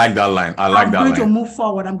like that line. I'm going to move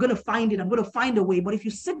forward. I'm going to find it. I'm going to find a way. But if you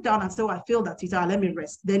sit down and say, I failed at it, let me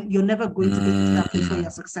rest, then you're never going to get to that place where you're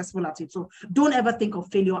successful at it. So don't ever think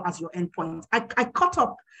of failure as your end point. I cut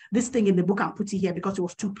up this thing in the book and put it here because it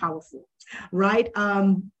was too powerful, right?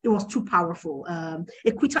 It was too powerful.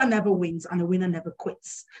 A quitter never wins and a winner never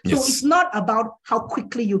quits. So it's not about how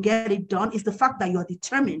quickly you get it done. It's the fact that you're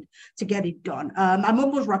determined to get it done. I'm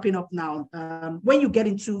almost wrapping up now. When you get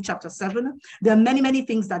into chapter 7, there are many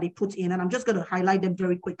things that they put in, and I'm just going to highlight them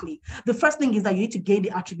very quickly. The first thing is that you need to gain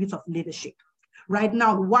the attributes of leadership. Right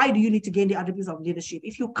now, why do you need to gain the attributes of leadership?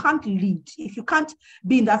 If you can't lead, if you can't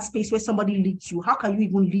be in that space where somebody leads you, how can you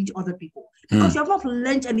even lead other people? Because you have not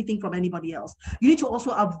learned anything from anybody else. You need to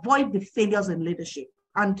also avoid the failures in leadership.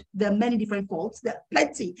 And there are many different faults. There are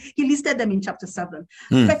plenty. He listed them in chapter 7.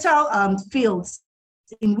 Fertile fields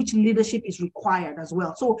in which leadership is required as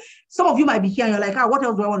well. So some of you might be here and you're like, what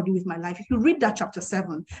else do I want to do with my life? If you read that chapter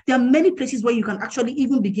 7, there are many places where you can actually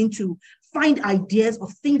even begin to find ideas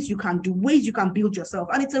of things you can do, ways you can build yourself.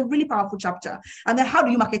 And it's a really powerful chapter. And then how do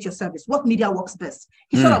you market your service? What media works best?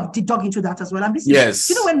 He sort of dug into that as well. And this is,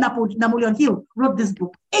 you know, when Napoleon Hill wrote this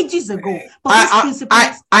book ages ago. But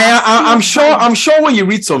I'm sure when you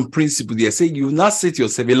read some principles, they say you not say to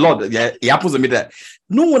yourself, a lot. It happens to me that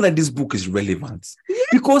no wonder this book is relevant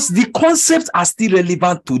because the concepts are still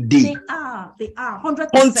relevant today. They are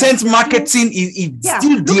 100%. Content marketing is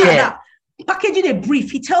still look there. At that. Packaging a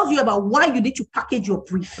brief, he tells you about why you need to package your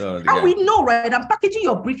brief. And we know, right? And packaging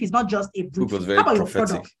your brief is not just a brief. It was very How about prophetic. your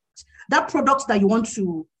product? That product that you want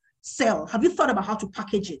to sell, have you thought about how to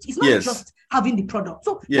package it? It's not just having the product.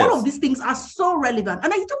 So all of these things are so relevant.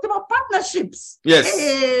 And then you talked about partnerships. Yes.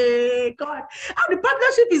 Hey, God. And the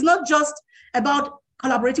partnership is not just about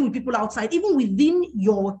collaborating with people outside, even within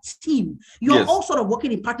your team, you're all sort of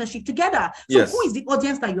working in partnership together. So who is the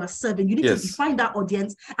audience that you are serving? You need to define that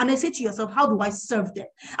audience and then say to yourself, how do I serve them?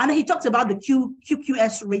 And then he talks about the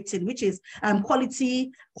QQS rating, which is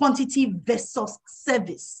quality, quantity versus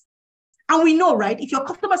service. And we know, right, if your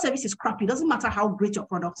customer service is crappy, it doesn't matter how great your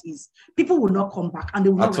product is, people will not come back and they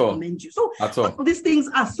will not recommend you. So these things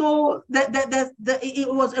are so, it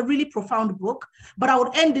was a really profound book, but I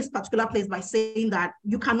would end this particular place by saying that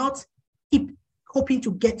you cannot keep hoping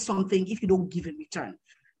to get something if you don't give in return.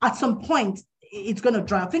 At some point, it's going to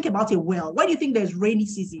dry up. Think about a well. Why do you think there's rainy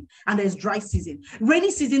season and there's dry season? Rainy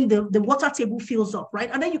season, the water table fills up, right?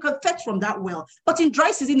 And then you can fetch from that well. But in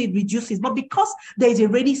dry season, it reduces. But because there is a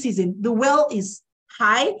rainy season, the well is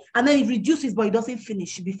high and then it reduces, but it doesn't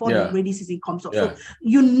finish before the rainy season comes up. So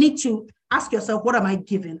you need to ask yourself, what am I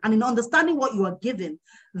giving? And in understanding what you are giving,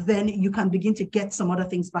 then you can begin to get some other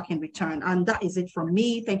things back in return. And that is it from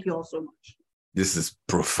me. Thank you all so much. This is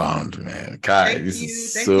profound, man. Kai, thank this you.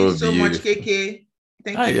 is thank so you so beautiful. much, KK.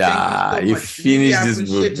 Thank you. Yeah, thank you so much. finished this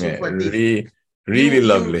book, man. Really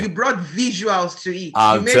lovely. You brought visuals to it.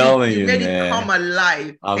 I'm telling you, you made man. it come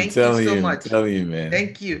alive. Thank you so much. I'm telling you, man.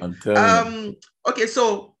 Thank you. I'm telling you. Okay,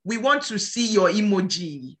 so we want to see your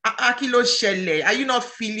emoji. Akilo Shele, are you not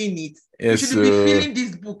feeling it? Yes, you should be feeling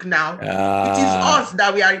this book now. It is us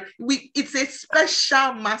that it's a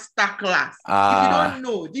special master class. If you don't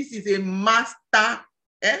know, this is a master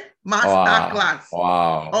class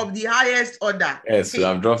of the highest order. Yes, hey,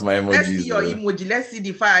 I've dropped my emojis. Let's see your emoji. Let's see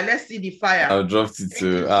the fire. Let's see the fire. I've dropped it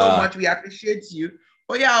too. Thank you so much. We appreciate you.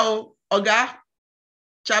 Oh yeah, Oga,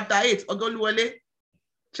 chapter 8. Ogoluwole,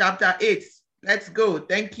 chapter 8. Let's go.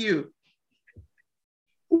 Thank you.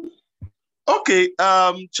 Okay.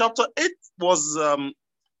 Chapter 8 was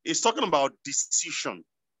is talking about decision,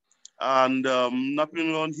 and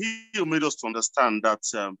Napoleon Hill made us to understand that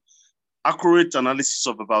accurate analysis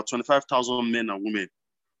of about 25,000 men and women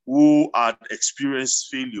who had experienced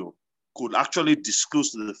failure could actually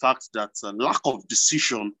disclose to the fact that lack of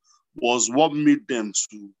decision was what made them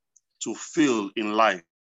to fail in life.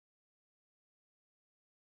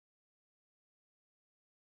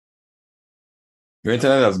 Your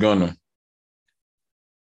internet has gone now.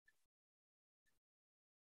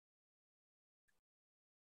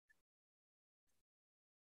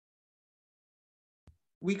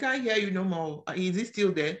 We can't hear you no more. Is it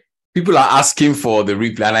still there? People are asking for the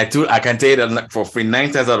replay, and I can tell you that for free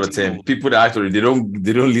 9 times out of 10, people that actually they don't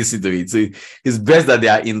listen to it. So it's best that they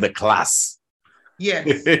are in the class. Yes,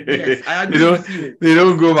 I agree with you. They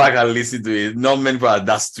don't go back and listen to it. Not many people are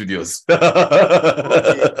that studios.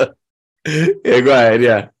 Okay. Yeah, go ahead.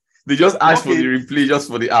 Yeah, they just ask for the replay just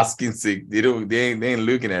for the asking sake. They ain't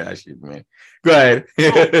looking at that shit, man. Go ahead.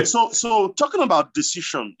 so talking about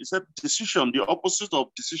decision, is that decision, the opposite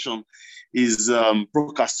of decision is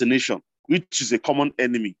procrastination, which is a common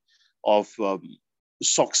enemy of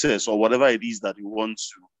success or whatever it is that you want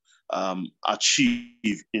to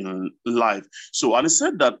achieve in life. So, and it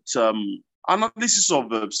said that analysis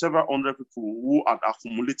of several hundred people who had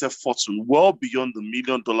accumulated fortune well beyond the $1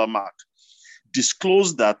 million mark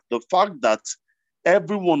disclosed that the fact that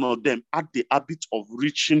every one of them had the habit of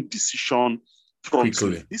reaching decision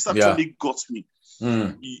promptly. This actually got me.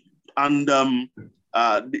 And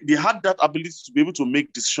they had that ability to be able to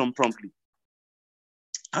make decision promptly.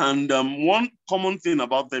 And one common thing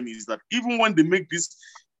about them is that even when they make this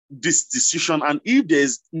decision, and if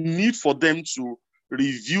there's need for them to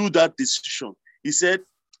review that decision, he said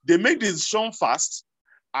they make the decision fast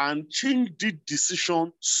and change the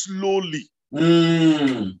decision slowly.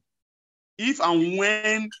 If and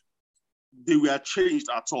when they were changed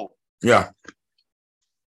at all. Yeah.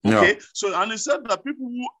 Okay. So, and he said that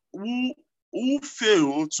people who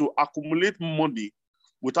fail to accumulate money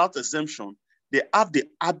without exemption, they have the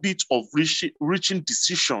habit of reaching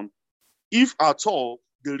decision. If at all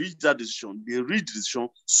they reach that decision, they reach the decision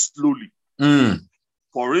slowly.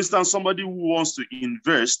 For instance, somebody who wants to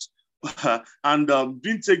invest and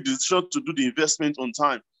didn't take the decision to do the investment on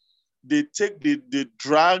time, they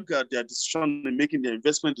drag their decision in making their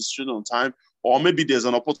investment decision on time, or maybe there's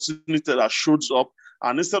an opportunity that shows up,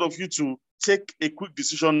 and instead of you to take a quick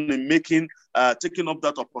decision in taking up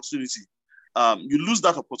that opportunity, you lose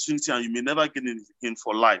that opportunity and you may never get anything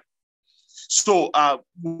for life. So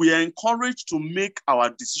we are encouraged to make our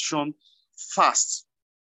decision fast.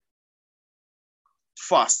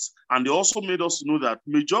 And they also made us know that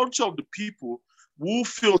majority of the people who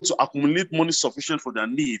fail to accumulate money sufficient for their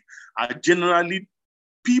need are generally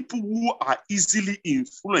people who are easily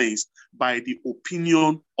influenced by the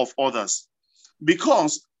opinion of others.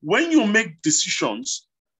 Because when you make decisions,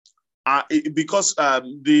 because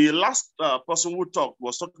the last person who talked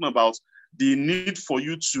was talking about the need for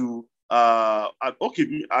you to,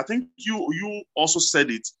 okay, I think you also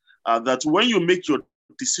said it, that when you make your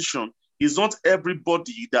decision, it's not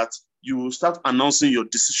everybody that you start announcing your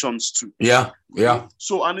decisions to. Yeah.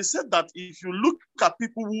 So, and he said that if you look at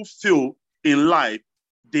people who fail in life,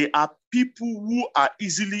 they are people who are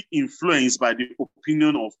easily influenced by the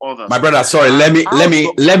opinion of others. My brother, sorry, let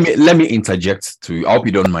me interject to you. I hope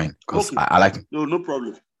you don't mind, because I like it. No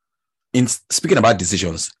problem. In speaking about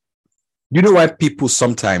decisions, you know why people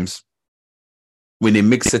sometimes, when they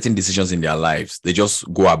make certain decisions in their lives, they just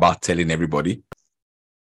go about telling everybody?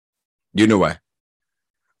 Do you know why?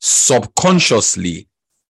 Subconsciously,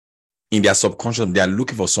 in their subconscious, they are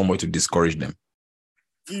looking for someone to discourage them.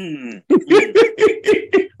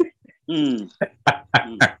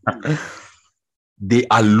 They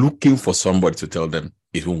are looking for somebody to tell them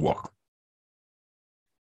it won't work.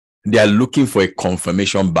 They are looking for a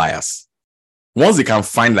confirmation bias. Once they can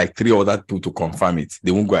find like 3 other people to confirm it,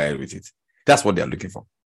 they won't go ahead with it. That's what they are looking for.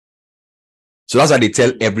 So that's why they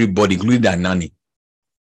tell everybody, including their nanny.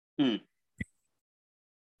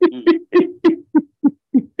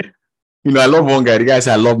 You know, I love one guy. The guy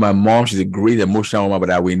said, I love my mom. She's a great emotional woman,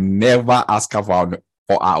 but I will never ask her for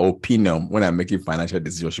our opinion when I'm making financial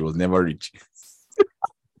decisions. She was never rich.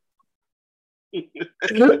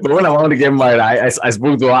 But when I wanted to get married, I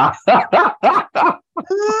spoke to her.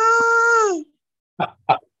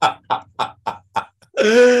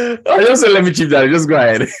 I just said, let me chip that. Just go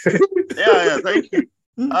ahead. Yeah, thank you.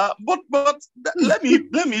 But let me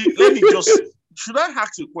just. Should I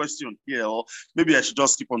ask a question here, or maybe I should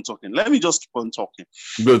just keep on talking? Let me just keep on talking.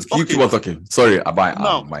 Good. Keep on talking. Sorry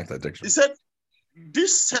about my interjection. He said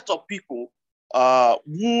this set of people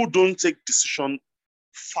who don't take decision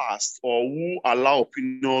fast or who allow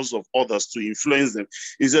opinions of others to influence them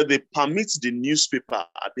is that they permit the newspaper,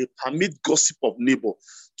 they permit gossip of neighbor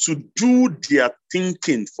to do their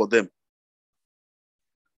thinking for them.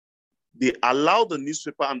 They allow the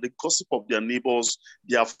newspaper and the gossip of their neighbors,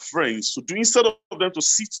 their friends, to do, instead of them to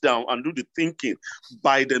sit down and do the thinking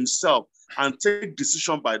by themselves and take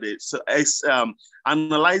decision by themselves,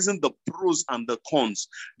 analyzing the pros and the cons.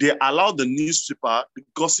 They allow the newspaper, the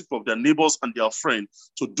gossip of their neighbors and their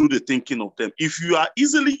friends to do the thinking of them. If you are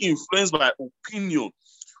easily influenced by opinion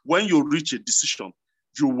when you reach a decision,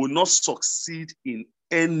 you will not succeed in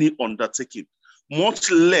any undertaking,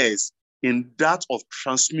 much less in that of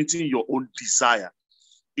transmitting your own desire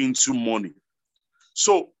into money.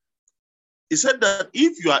 So he said that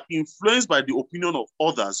if you are influenced by the opinion of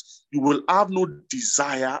others, you will have no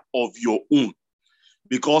desire of your own,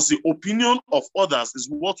 because the opinion of others is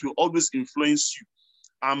what will always influence you.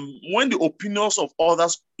 And when the opinions of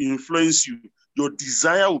others influence you, your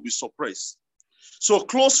desire will be suppressed. So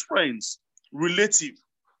close friends, relative,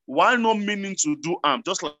 while not meaning to do harm,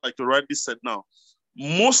 just like you rightly said now,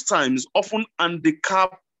 most times often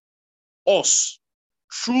handicap us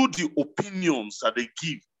through the opinions that they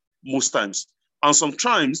give most times. And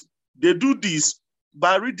sometimes they do this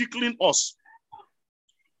by ridiculing us.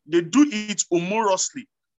 They do it humorously,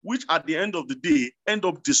 which at the end of the day end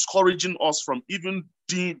up discouraging us from even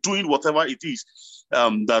doing whatever it is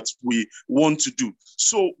that we want to do.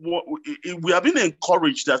 So we have been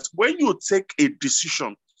encouraged that when you take a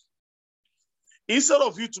decision, instead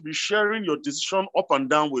of you to be sharing your decision up and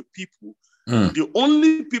down with people, the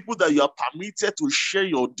only people that you are permitted to share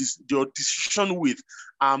your decision with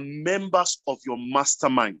are members of your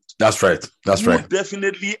mastermind. That's right. That's right.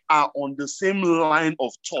 Definitely are on the same line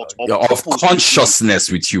of thought, of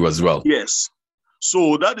consciousness with you as well. Yes.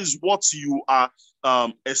 So that is what you are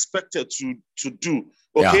expected to do.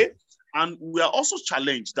 Okay. Yeah. And we are also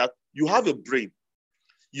challenged that you have a brain,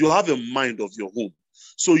 you have a mind of your own.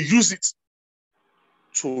 So use it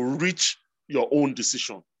to reach your own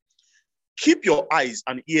decision. Keep your eyes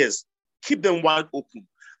and ears, keep them wide open,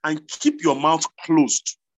 and keep your mouth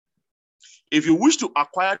closed. If you wish to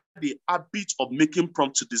acquire the habit of making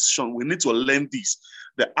prompt decisions, we need to learn this.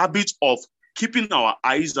 The habit of keeping our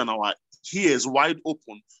eyes and our ears wide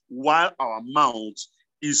open while our mouth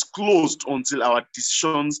is closed until our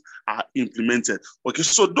decisions are implemented. Okay,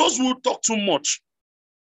 so those who talk too much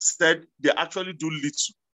said they actually do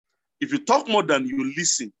little. If you talk more than you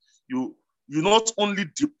listen, you you not only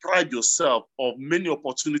deprive yourself of many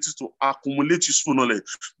opportunities to accumulate useful knowledge,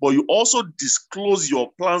 but you also disclose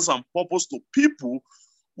your plans and purpose to people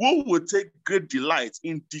who will take great delight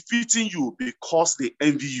in defeating you because they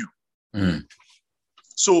envy you. Mm.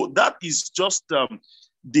 So that is just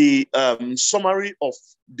the summary of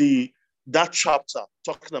that chapter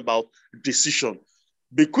talking about decision.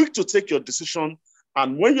 Be quick to take your decision,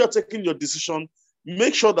 and when you're taking your decision,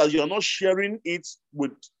 make sure that you're not sharing it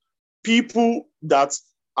with people that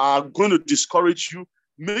are going to discourage you.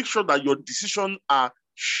 Make sure that your decisions are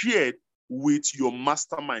shared with your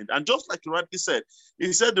mastermind. And just like you rightly said,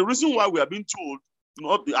 he said the reason why we are being told,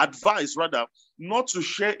 not the advice rather, not to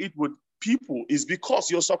share it with people is because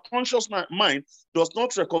your subconscious mind does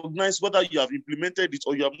not recognize whether you have implemented it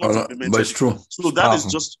or you have not implemented but it's true. it. So that is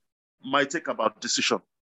just my take about decision.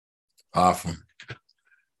 Powerful.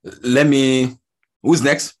 Who's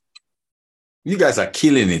next? You guys are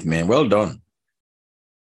killing it, man. Well done.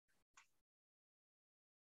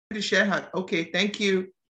 Okay, thank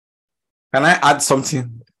you. Can I add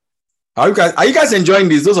something? Are you guys enjoying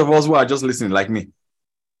this? Those of us who are just listening, like me.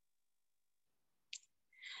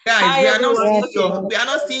 Guys, we are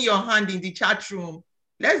not seeing your hand in the chat room.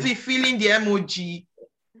 Let's be feeling the emoji.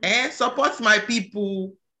 Support my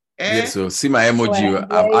people. Yes, so see my emoji.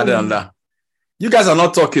 I've added on that. You guys are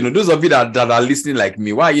not talking. Those of you that are listening like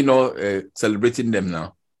me, why are you not celebrating them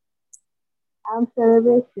now? I'm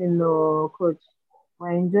celebrating, coach.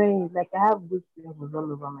 I'm enjoying it. Like I have good feelings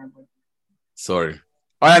all over my body. Sorry.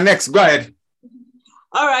 All right, next. Go ahead.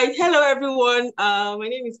 All right. Hello, everyone. My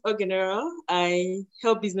name is Ogenera. I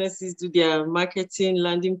help businesses do their marketing,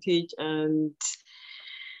 landing page, and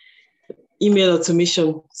email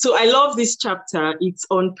automation. So I love this chapter. It's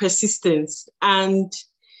on persistence. And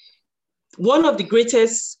one of the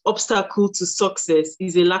greatest obstacles to success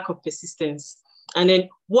is a lack of persistence. And then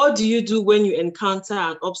what do you do when you encounter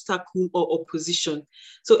an obstacle or opposition?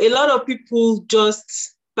 So a lot of people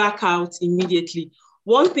just back out immediately.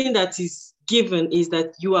 One thing that is given is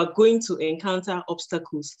that you are going to encounter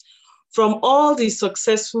obstacles. From all the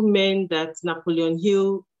successful men that Napoleon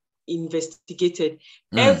Hill investigated,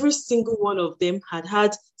 every single one of them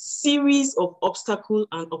had series of obstacles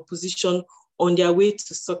and opposition on their way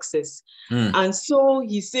to success. And so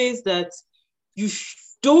he says that you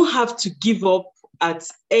don't have to give up at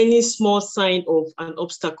any small sign of an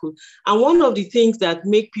obstacle. And one of the things that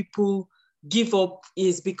make people give up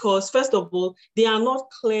is because, first of all, they are not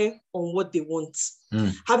clear on what they want.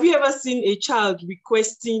 Have you ever seen a child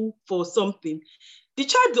requesting for something? The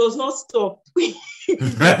child does not stop.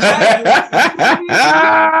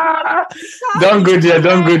 Don't go there.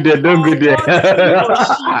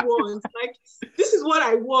 Like, this is what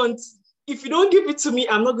I want. If you don't give it to me,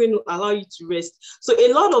 I'm not going to allow you to rest. So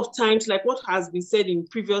a lot of times, like what has been said in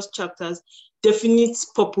previous chapters, definite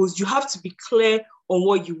purpose, you have to be clear on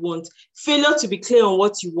what you want. Failure to be clear on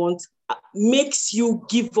what you want makes you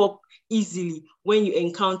give up easily when you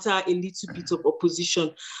encounter a little bit of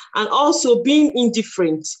opposition. And also being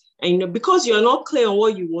indifferent, and because you're not clear on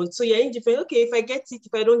what you want, so you're indifferent. Okay, if I get it,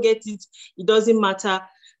 if I don't get it, it doesn't matter.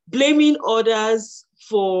 Blaming others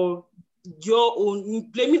for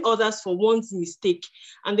one's mistake.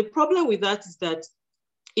 And the problem with that is that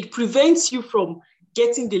it prevents you from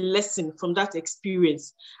getting the lesson from that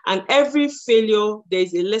experience. And every failure, there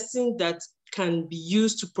is a lesson that can be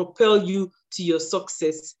used to propel you to your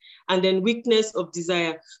success. And then weakness of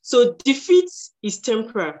desire. So defeat is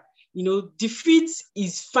temporary. Defeat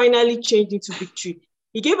is finally changed into victory.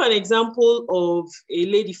 He gave an example of a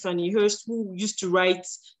lady, Fanny Hurst, who used to write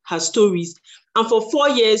her stories. And for 4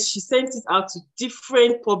 years, she sent it out to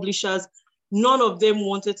different publishers. None of them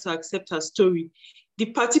wanted to accept her story. The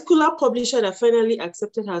particular publisher that finally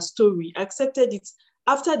accepted her story accepted it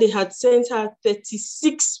after they had sent her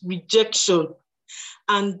 36 rejections.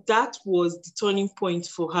 And that was the turning point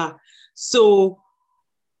for her. So,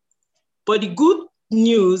 but the good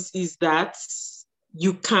news is that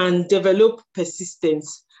you can develop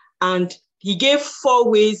persistence. And he gave 4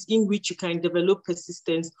 ways in which you can develop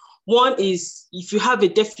persistence. One is if you have a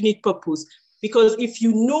definite purpose, because if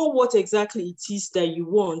you know what exactly it is that you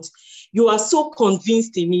want, you are so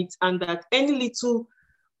convinced in it, and that any little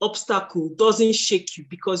obstacle doesn't shake you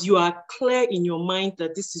because you are clear in your mind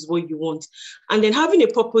that this is what you want. And then having a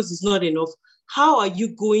purpose is not enough. How are you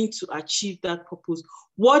going to achieve that purpose?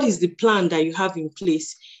 What is the plan that you have in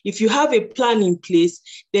place? If you have a plan in place,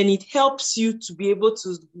 then it helps you to be able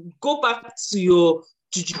to go back to your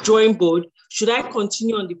drawing board. Should I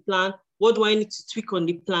continue on the plan? What do I need to tweak on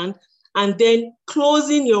the plan? and then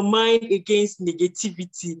closing your mind against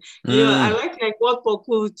negativity. You know, I like what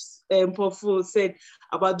Poku said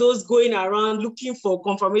about those going around looking for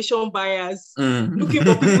confirmation bias, looking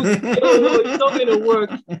for people to say, oh no, it's not going to work.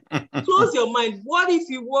 Close your mind. What if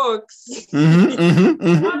it works?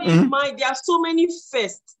 What if mine? There are so many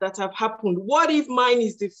firsts that have happened. What if mine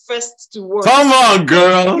is the first to work? Come on,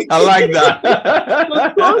 girl. I like that. So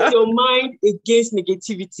close your mind against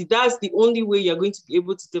negativity. That's the only way you're going to be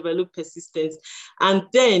able to develop persistence. And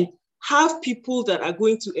then have people that are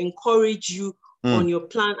going to encourage you on your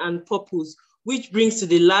plan and purpose, which brings to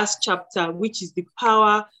the last chapter, which is the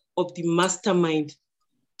power of the mastermind.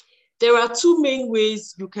 There are two main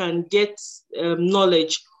ways you can get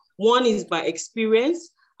knowledge. One is by experience,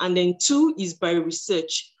 and then two is by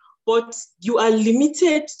research. But you are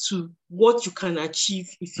limited to what you can achieve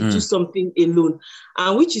if you do something alone.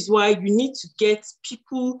 And which is why you need to get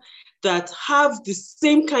people that have the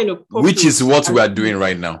same kind of purpose. Which is what we are doing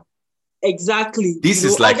right now. Exactly. This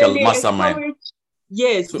is like a mastermind.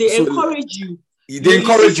 Yes, they encourage you. They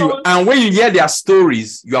encourage you. And when you hear their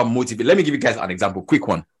stories, you are motivated. Let me give you guys an example, quick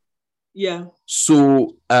one. Yeah.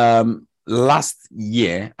 So last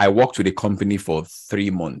year, I worked with a company for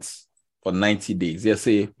 3 months, for 90 days.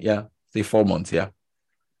 Say 4 months, yeah.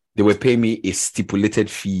 They were paying me a stipulated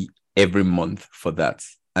fee every month for that.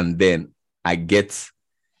 And then I get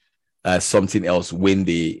something else when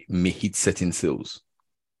they may hit certain sales.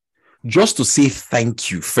 Just to say thank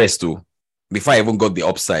you first, though, before I even got the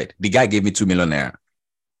upside, the guy gave me 2 million naira.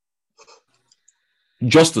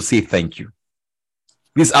 Just to say thank you.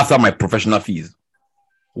 This after my professional fees.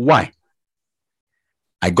 Why?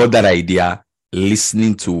 I got that idea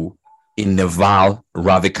listening to a Naval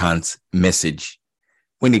Ravikant message.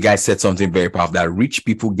 When the guy said something very powerful, that rich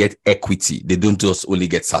people get equity. They don't just only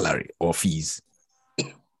get salary or fees.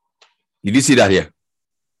 Did you see that here?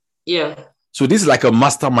 Yeah. So this is like a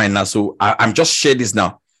mastermind now. So I'm just sharing this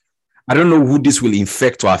now. I don't know who this will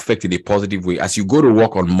infect or affect in a positive way. As you go to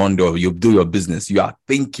work on Monday or you do your business, you are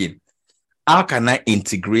thinking, how can I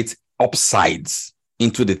integrate upsides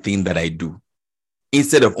into the thing that I do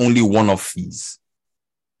instead of only one-off fees?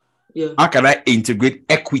 Yeah. How can I integrate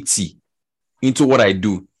equity into what I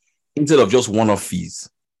do instead of just one-off fees?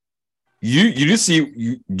 Do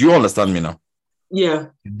you understand me now? Yeah.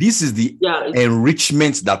 This is the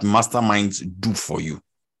enrichment that masterminds do for you.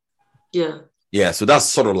 Yeah. Yeah, so that's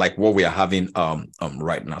sort of like what we are having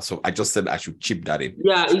right now. So I just said I should chip that in.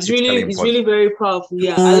 Yeah, it's really very powerful.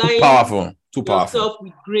 Yeah, Too powerful.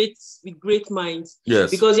 With great minds. Yes.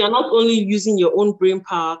 Because you're not only using your own brain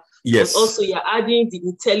power, yes, but also you're adding the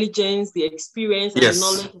intelligence, the experience, and the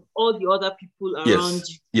knowledge of all the other people around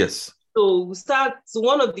you. Yes. So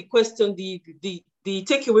one of the questions, the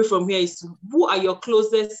takeaway from here is, who are your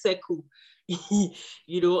closest circle?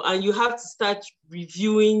 And you have to start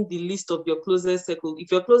reviewing the list of your closest circle.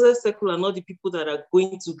 If your closest circle are not the people that are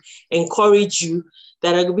going to encourage you,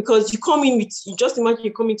 because you come in with, just imagine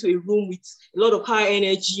you come into a room with a lot of high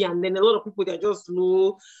energy and then a lot of people that are just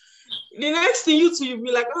low. The next thing you'll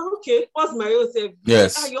be like, oh, okay, what's my own self?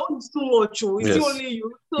 Yes. You're always too much. It's only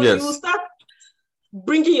you. So yes. You will start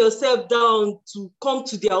bringing yourself down to come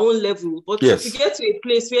to their own level. But yes. to get to a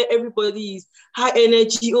place where everybody is high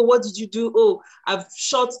energy, oh, what did you do? Oh, I've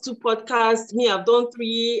shot 2 podcasts. Me, I've done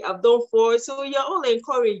 3, I've done 4. So you're all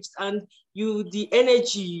encouraged, and the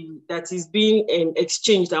energy that is being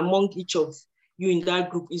exchanged among each of you in that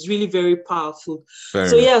group is really very powerful.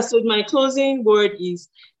 So my closing word is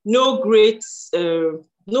nobody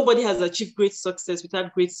has achieved great success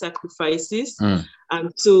without great sacrifices.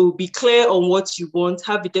 And so be clear on what you want,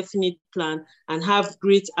 have a definite plan, and have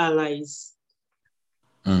great allies.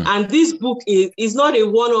 And this book is not a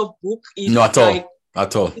one-off book. It's not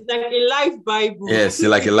at all. It's like a life Bible. Yes, it's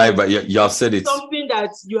like a life Bible. You have said it. Something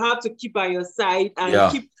that you have to keep by your side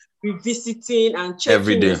and keep revisiting and checking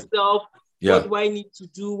every day. Yourself. Yeah. What do I need to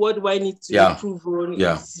do? What do I need to improve on?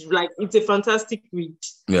 Yeah. It's a fantastic read.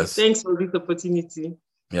 Yes. Thanks for this opportunity.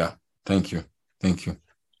 Yeah. Thank you.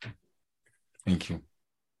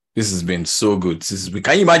 This has been so good.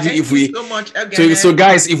 Can you imagine if we so much again. So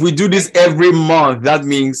guys, if we do this every month, that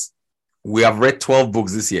means we have read 12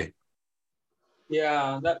 books this year.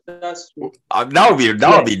 Yeah, that's true. That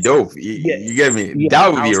would be dope. You get me? Yeah.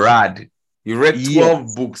 That would be rad. You read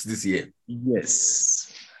 12 books this year. Yes.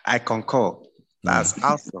 I concur. That's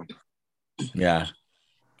awesome. Yeah.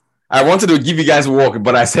 I wanted to give you guys work,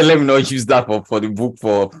 but I said let me not use that for the book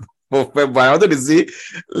for February. I wanted to say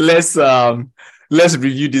let's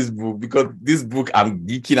review this book, because this book, I'm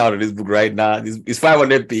geeking out of this book right now. It's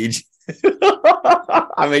 500 pages.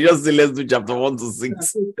 I may just say let's do chapter 1 to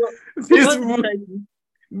 6.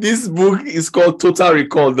 This book is called Total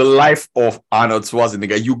Recall: The Life of Arnold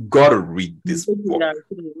Schwarzenegger. You gotta read this book.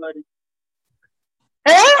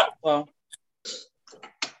 Wow.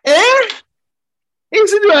 You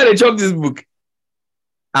see why they chop this book?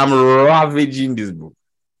 I'm ravaging this book.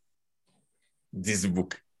 This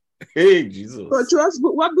book. Hey, Jesus.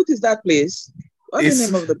 What book is that, please? What's the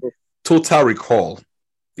name of the book? Total Recall.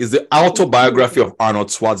 It's the autobiography of Arnold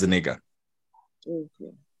Schwarzenegger.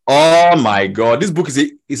 Okay. Oh my God. This book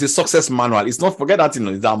is a success manual. It's not, forget that,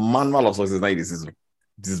 it's a manual of success.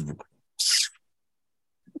 This book.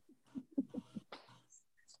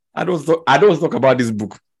 I don't talk about this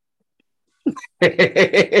book.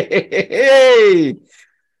 Hey.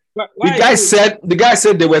 The guy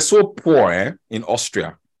said they were so poor in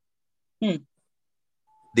Austria.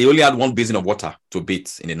 They only had one basin of water to bathe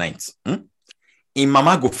in the night. In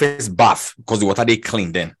Mama go first bath because the water they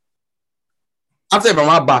clean then. After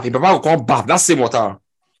Mama bath, if Papa will come bath, that same water.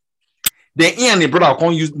 Then he and the brother will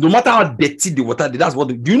come use, no matter how dirty the water, that's what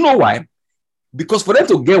do you know why? Because for them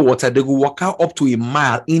to get water, they will walk out up to a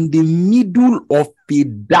mile in the middle of a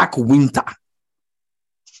dark winter.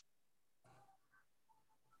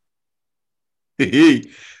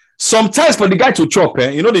 Sometimes for the guy to chop,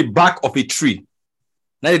 the back of a tree.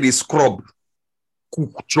 Now they scrub,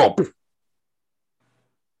 cook, chop.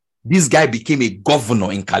 This guy became a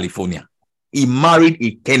governor in California. He married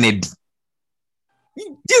a Kennedy.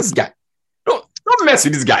 This guy. Don't mess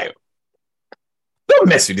with this guy. Don't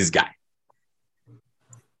mess with this guy.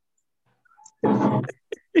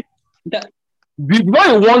 Before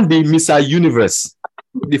he won the Mr. Universe,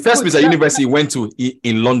 the first Mr. Universe he went to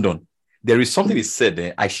in London, there is something he said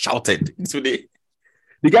there. I shouted today.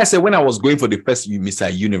 The guy said, when I was going for the first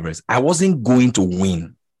Mr. Universe, I wasn't going to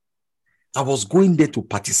win. I was going there to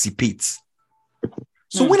participate.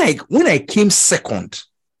 So when I came second,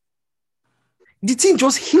 the thing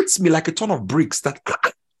just hits me like a ton of bricks that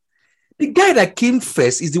the guy that came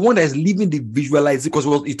first is the one that is living the visualization,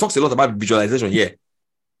 because he talks a lot about visualization here.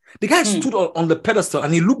 The guy stood on the pedestal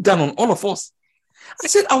and he looked down on all of us. I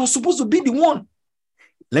said, I was supposed to be the one.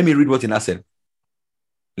 Let me read what Ina said.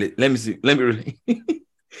 Let me see. Let me read.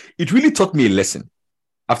 It really taught me a lesson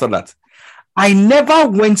after that. I never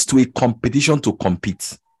went to a competition to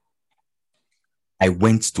compete. I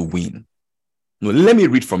went to win. No, let me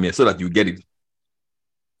read from here so that you get it.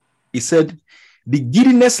 He said, the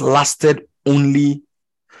giddiness lasted only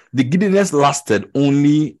after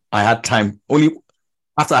I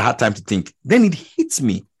had time to think. Then it hit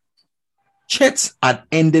me. Chet had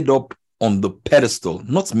ended up on the pedestal,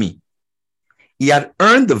 not me. He had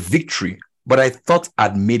earned the victory, but I thought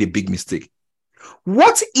I'd made a big mistake.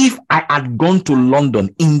 What if I had gone to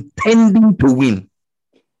London intending to win?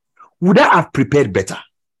 Would I have prepared better?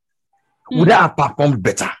 Would I have performed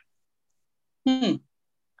better? He's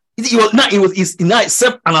now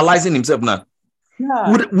self-analyzing himself now. Yeah.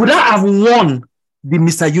 Would I have won the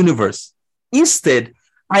Mr. Universe? Instead,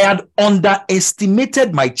 I had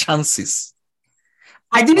underestimated my chances.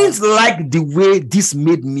 I didn't like the way this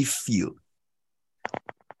made me feel.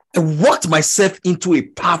 I worked myself into a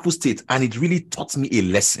powerful state and it really taught me a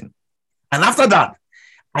lesson. And after that,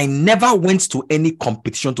 I never went to any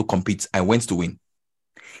competition to compete. I went to win.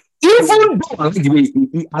 Even though I like the way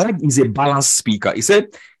he's a balanced speaker. He said,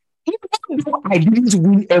 even though I didn't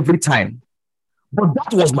win every time, but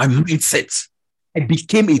that was my mindset. I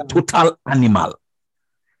became a total animal.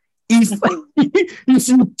 If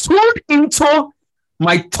you tuned into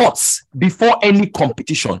my thoughts before any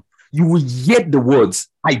competition, you will hear the words,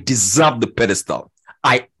 I deserve the pedestal.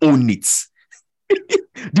 I own it.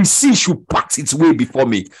 The sea should pass its way before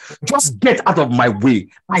me. Just get out of my way.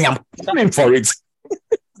 I am coming for it.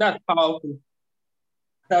 That's powerful.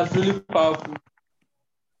 That's really powerful.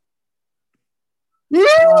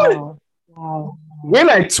 Yeah. Wow. When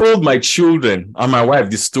I told my children and my wife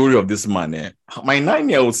the story of this man, my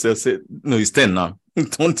 9-year-old said, no, he's 10 now.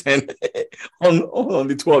 Don't 10 on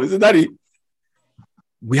the 12. He said, Daddy,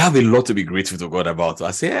 we have a lot to be grateful to God about.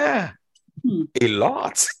 I said, yeah, a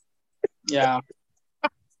lot. Yeah.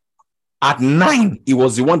 At 9, he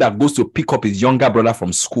was the one that goes to pick up his younger brother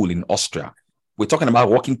from school in Austria. We're talking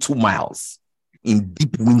about walking 2 miles in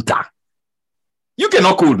deep winter. You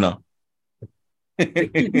cannot cold now. You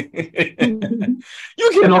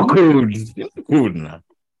cannot cold. Cold now.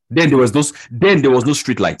 Then there was no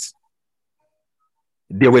street lights.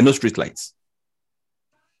 There were no street lights.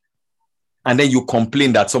 And then you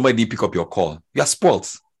complain that somebody didn't pick up your call. You are spoiled.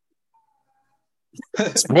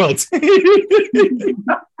 Spoiled. They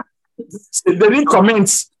didn't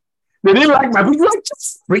comment. They didn't like my video. Like,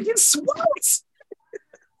 just freaking spoiled.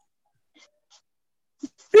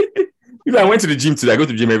 If I went to the gym today, I go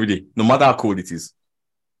to the gym every day, no matter how cold it is.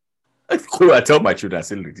 I tell my children, I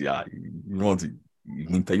say, look, yeah, you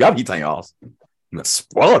have heat in your house. You're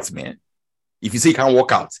spoiled, man. If you say you can't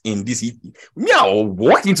walk out in this heat, me, I'll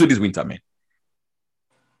walk into this winter, man.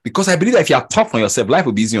 Because I believe that if you're tough on yourself, life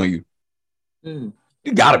will be easy on you.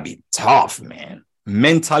 You gotta be tough, man.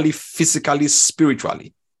 Mentally, physically,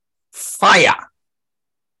 spiritually. Fire.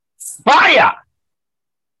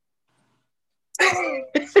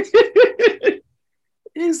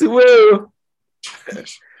 It's the way.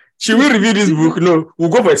 Should we review this book? No, we'll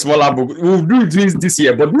go for a smaller book. We'll do this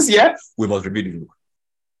year, but this year we must review this book.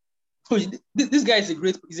 Oh, this guy is a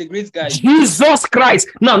great guy. Jesus Christ!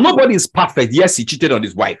 Now nobody is perfect. Yes, he cheated on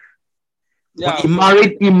his wife. Yeah, but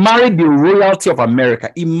he married the royalty of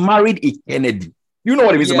America. He married a Kennedy. You know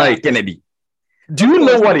what it means to marry a Kennedy? Do you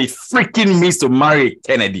know what it freaking means to marry a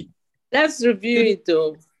Kennedy? Let's review it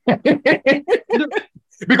though.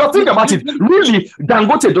 Because think about it, really,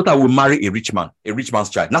 Dangote's daughter will marry a rich man's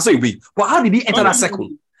child. That's what it will be. But how did he enter that circle?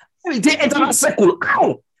 How did he enter that circle?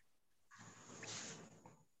 How?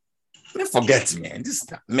 Man, forget,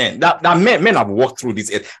 man. That men have walked through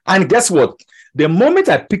this. And guess what? The moment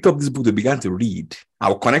I picked up this book to began to read,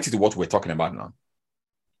 I'll connect it to what we're talking about now.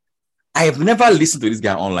 I have never listened to this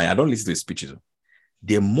guy online. I don't listen to his speeches.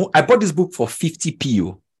 I bought this book for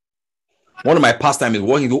 50p. One of my pastimes is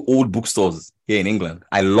walking to old bookstores here in England.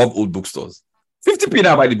 I love old bookstores. 50p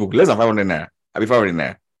now I buy the book, less than 500 naira. I'll be 500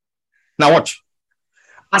 naira. Now watch.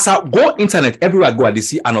 As I go internet, everywhere I go, I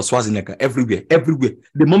see Arnold Schwarzenegger everywhere.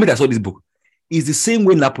 The moment I saw this book, it's the same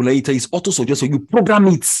way Napoleon is auto-suggest, so you program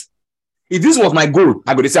it. If this was my goal,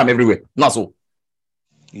 I would say I'm everywhere. Not so.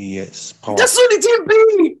 Yes. That's what it will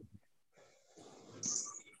be.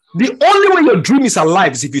 The only way your dream is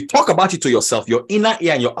alive is if you talk about it to yourself. Your inner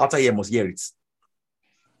ear and your outer ear must hear it.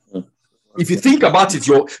 If you think about it,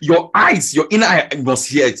 your eyes, your inner eye must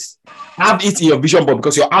hear it. Have it in your vision board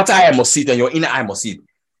because your outer eye must see it and your inner eye must see it.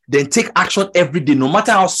 Then take action every day, no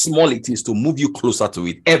matter how small it is, to move you closer to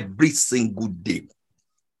it every single day.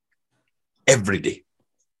 Every day.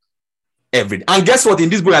 Every day. And guess what? In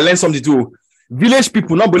this book, I learned something too. Village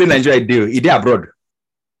people, not only Nigeria, they abroad.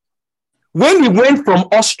 When he went from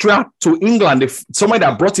Austria to England, somebody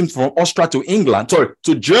that brought him from Austria to England,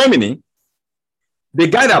 to Germany, the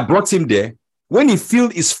guy that brought him there, when he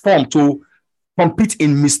filled his form to compete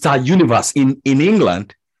in Mr. Universe in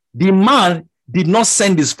England, the man did not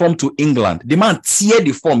send his form to England. The man teared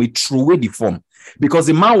the form, he threw away the form because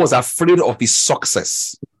the man was afraid of his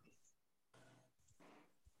success.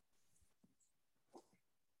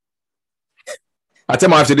 I tell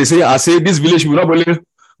my after they say, this village will not believe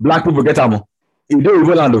black people get ammo.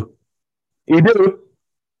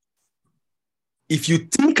 If you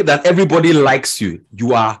think that everybody likes you,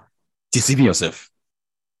 you are deceiving yourself.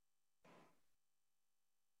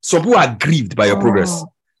 Some people are grieved by your progress.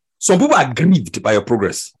 Some people are grieved by your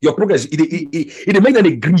progress. Your progress, it makes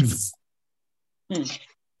them grieve.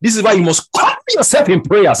 This is why you must cover yourself in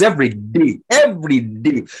prayers every day. Every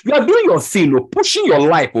day. You are doing your thing, pushing your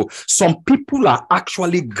life. Some people are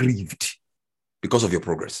actually grieved because of your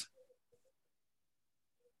progress.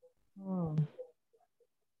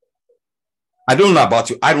 I don't know about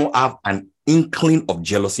you. I don't have an inkling of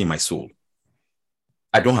jealousy in my soul.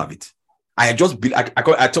 I don't have it. I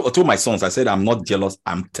told my sons, I said, I'm not jealous,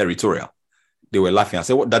 I'm territorial. They were laughing. I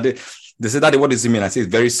said, what, Daddy? They said, Daddy, what does it mean? I said,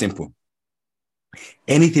 it's very simple.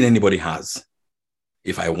 Anything anybody has,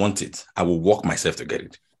 if I want it, I will work myself to get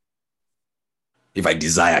it. If I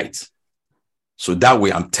desire it. So that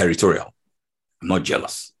way I'm territorial. I'm not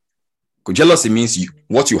jealous. Because jealousy means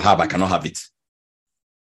what you have, I cannot have it.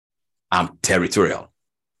 I'm territorial,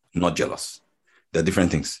 not jealous. They're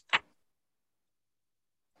different things.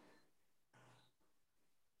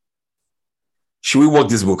 Should we work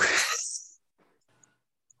this book?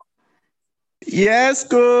 Yes,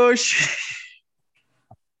 coach.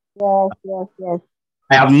 Yes.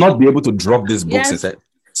 I have not been able to drop this book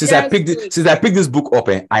since I picked this book up.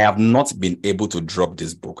 I have not been able to drop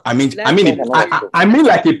this book. I mean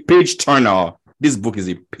like a page turner. This book is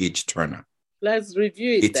a page turner. Let's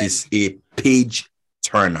review it. It is a page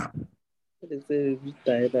turner.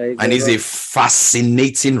 And he's a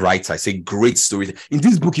fascinating writer. It's a great story. In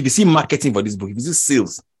this book, if you see marketing for this book, if you see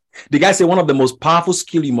sales, the guy said one of the most powerful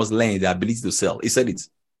skills you must learn is the ability to sell. He said it.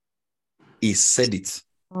 He said it.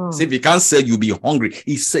 So if you can't sell, you'll be hungry.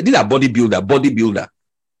 He said, this is a bodybuilder.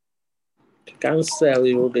 If you can't sell,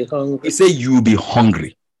 you'll be hungry. He said you'll be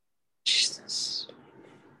hungry. Jesus.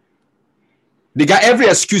 The guy, every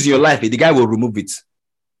excuse in your life, the guy will remove it.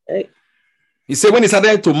 Hey. He said when he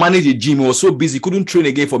started to manage a gym, he was so busy, he couldn't train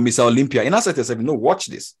again for Mr. Olympia. And I said to himself, no, watch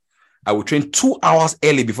this. I will train 2 hours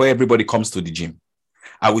early before everybody comes to the gym.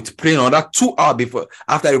 I would train another 2 hours before,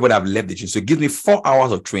 after everybody have left the gym. So it gives me 4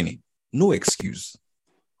 hours of training. No excuse.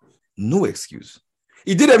 No excuse.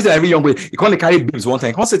 He did everything every young boy. He can't carry babes one time.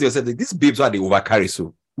 You can't say to yourself, these babes are the overcarry.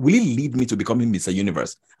 So will it lead me to becoming Mr.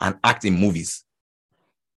 Universe and act in movies?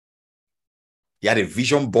 He had a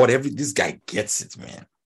vision board. This guy gets it, man.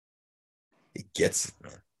 He gets it,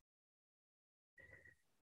 man.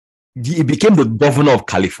 He became the governor of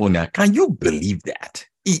California. Can you believe that?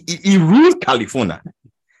 He ruled California.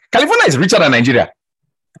 California is richer than Nigeria.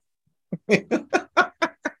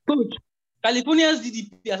 Good. California's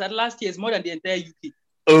GDP as at last year is more than the entire UK.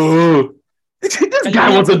 Oh, this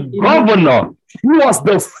guy was a governor. He was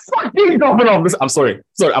the fucking governor of this. I'm sorry.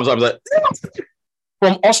 I'm sorry.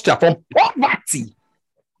 From Austria, from poverty.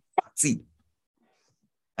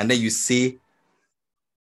 And then you say,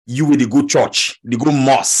 you with the good church, the good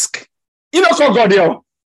mosque. You know, so God, yo.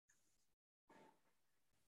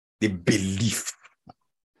 The belief.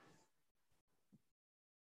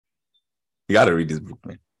 You got to read this book,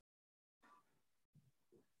 man.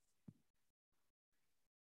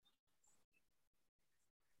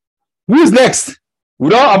 Who's next? I'm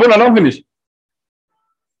not finished.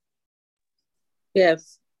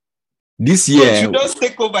 Yes. This year. You just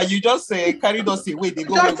take over. You just carry us away. They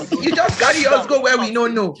go you just carry us go where we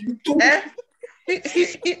don't know. Eh? You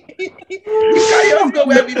carry us go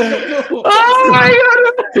where we don't know. Oh my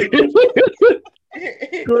God.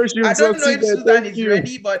 I don't know if Susan is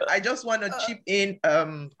ready, but I just want to chip in.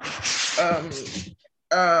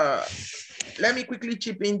 Let me quickly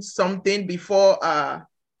chip in something before I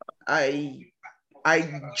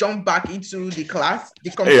jump back into the class.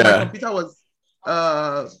 My computer was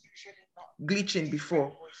glitching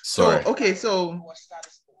before. Sorry. So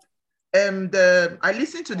I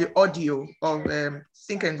listened to the audio of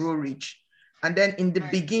Think and Grow Rich, and then in the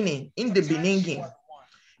beginning,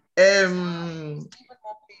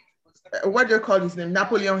 what do you call his name?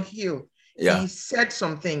 Napoleon Hill. Yeah. He said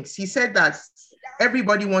some things. He said that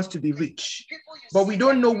everybody wants to be rich, but we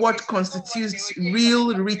don't know what constitutes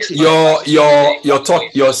real riches. Your talk,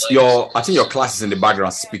 I think your class is in the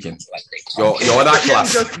background speaking. Your other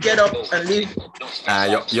class. Just get up and leave.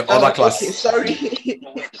 Your other class. Okay, sorry.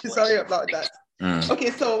 Sorry about that.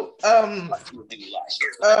 Okay, so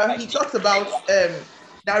he talks about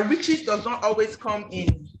that riches does not always come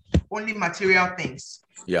in only material things.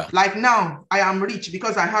 Yeah. Like now, I am rich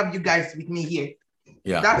because I have you guys with me here.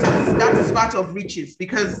 Yeah. That is part of riches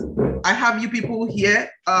because I have you people here,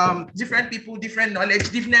 different people, different knowledge,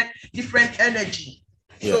 different energy.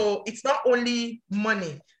 Yeah. So it's not only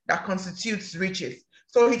money that constitutes riches.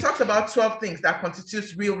 So he talks about 12 things that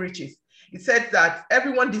constitutes real riches. He said that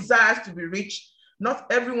everyone desires to be rich. Not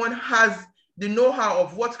everyone has the know-how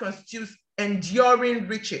of what constitutes enduring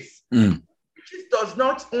riches. Riches does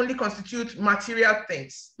not only constitute material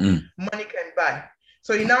things money can buy.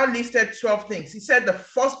 So he now listed 12 things. He said the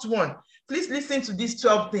first one, please listen to these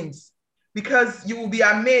 12 things because you will be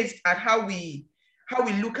amazed at how we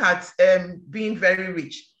look at being very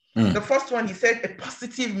rich. The first one, he said, a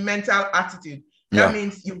positive mental attitude. That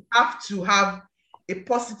means you have to have a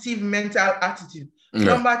positive mental attitude.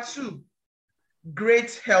 Number 2,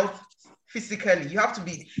 great health physically. You have to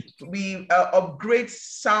be of great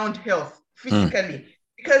sound health physically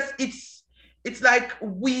because it's like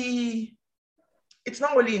it's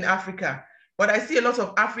not only in Africa, but I see a lot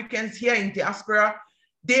of Africans here in diaspora.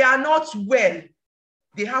 They are not well.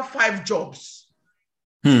 They have 5 jobs.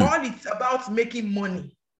 All it's about making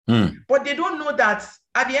money. But they don't know that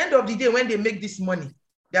at the end of the day, when they make this money,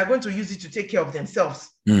 they are going to use it to take care of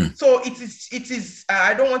themselves. So it is.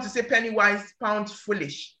 I don't want to say penny wise, pound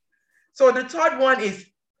foolish. So the third one is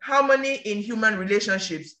harmony in human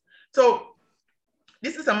relationships. So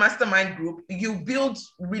this is a mastermind group. You build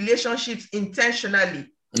relationships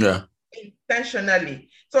intentionally. Yeah. Intentionally.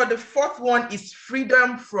 So the fourth one is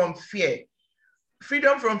freedom from fear.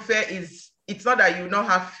 Freedom from fear is, it's not that you not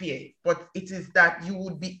have fear, but it is that you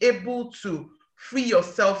would be able to free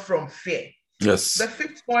yourself from fear. Yes. The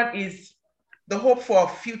fifth one is the hope for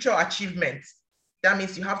future achievement. That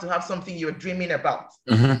means you have to have something you're dreaming about.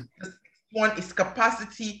 The sixth one is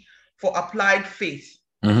capacity for applied faith.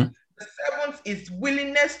 The seventh is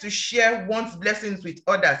willingness to share one's blessings with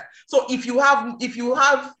others. So if you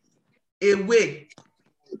have a way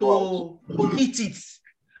to eat it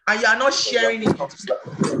and you are not sharing it,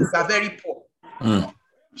 you are very poor.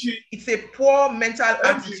 It's a poor mental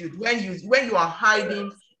attitude when you are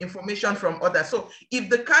hiding information from others. So if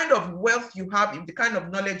the kind of wealth you have, if the kind of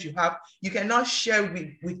knowledge you have, you cannot share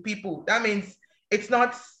with people, that means it's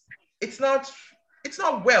not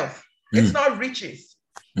wealth. It's not riches.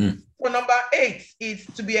 So number 8 is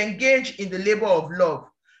to be engaged in the labor of love.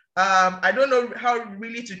 I don't know how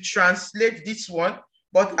really to translate this one,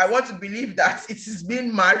 but I want to believe that it is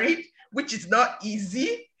being married, which is not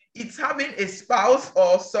easy. It's having a spouse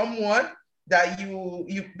or someone that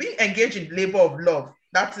you've been engaged in labor of love.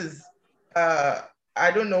 That is,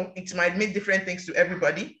 I don't know, it might mean different things to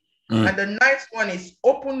everybody. And the 9th one is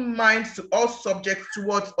open mind to all subjects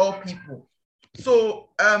towards all people. So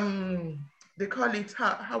they call it,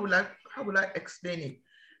 how will I explain it?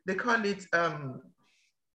 They call it,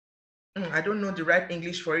 I don't know the right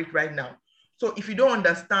English for it right now. So if you don't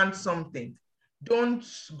understand something, don't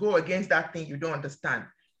go against that thing you don't understand.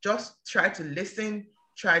 Just try to listen,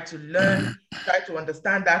 try to learn, try to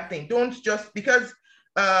understand that thing. Don't just, because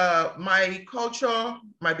my culture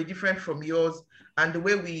might be different from yours, and the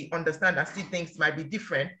way we understand and see things might be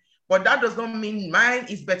different, but that does not mean mine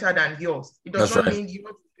is better than yours. It does not mean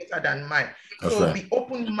yours is better than mine. So be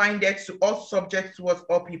open-minded to all subjects towards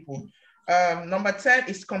all people. Number 10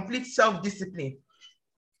 is complete self-discipline.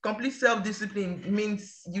 Complete self-discipline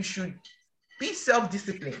means you should be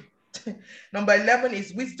self-disciplined. Number 11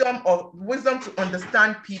 is wisdom to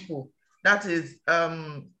understand people. That is,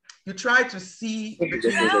 you try to see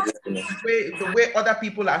the way other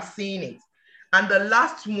people are seeing it. And the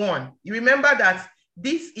last one, you remember that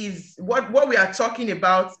this is what we are talking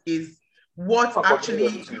about is what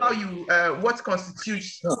actually, how you, what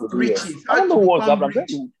constitutes riches. I don't know what's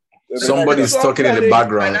happening. Somebody's talking in the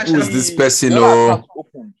background. Who is this person?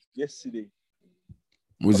 Opened yesterday.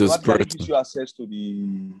 Who is this person? Gives you access to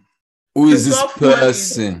the... Who is this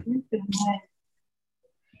person?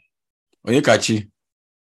 Onyekachi.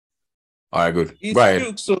 All right, good. It's right.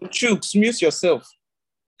 Chooks, so Chooks, mute yourself.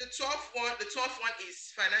 The 12th one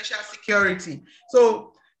is financial security.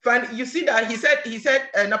 So you see that he said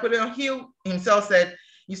Napoleon Hill himself said,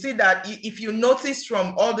 you see that if you notice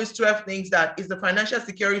from all these 12 things that is the financial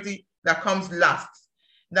security that comes last,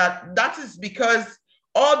 that is because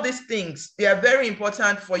all these things, they are very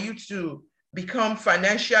important for you to become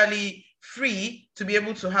financially free, to be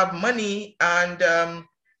able to have money and to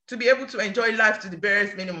be able to enjoy life to the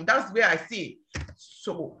barest minimum. That's where I see it.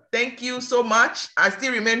 So thank you so much. I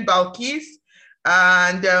still remain Balkis.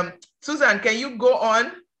 And Susan, can you go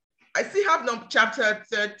on? I still have chapter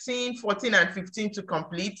 13, 14, and 15 to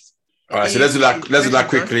complete. All right, so let's do that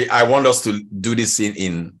quickly. I want us to do this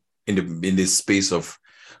in this space of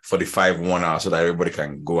 45 1 hour so that everybody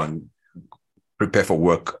can go and prepare for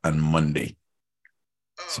work on Monday.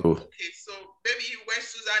 Okay, so maybe when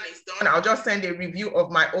Susan is done, I'll just send a review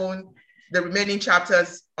of the remaining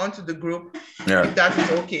chapters onto the group. Yeah. If that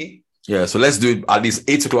is okay. Yeah, so let's do it at least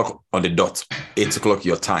 8 o'clock on the dot. 8 o'clock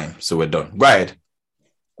your time. So we're done. Go ahead.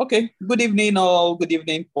 Okay. Good evening, all. Good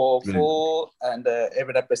evening, Paul, and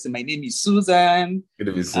every other person. My name is Susan. Good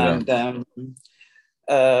evening, Susan.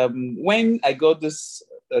 And when I got this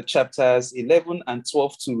chapters 11 and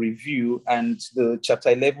 12 to review, and the chapter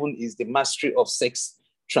 11 is the mastery of sex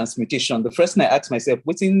transmutation. The first thing I asked myself,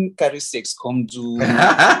 what in carry sex come do?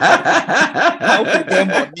 How to get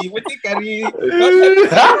money? What in carry? I'm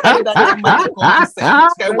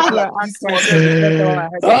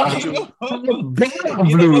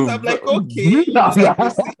like, okay,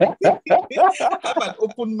 have an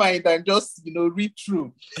open mind and just read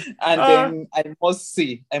through. And then I must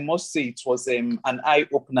say it was an eye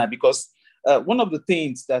opener, because one of the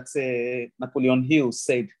things that Napoleon Hill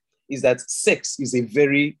said is that sex is a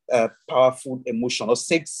very powerful emotion, or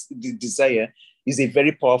sex desire is a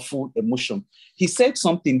very powerful emotion. He said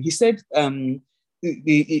something. He said,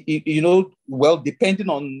 depending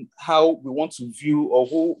on how we want to view or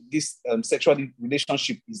who this sexual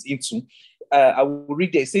relationship is into, I will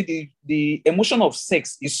read there. He said the emotion of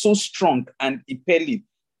sex is so strong and impelling.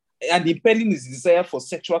 And impelling is desire for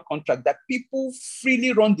sexual contact that people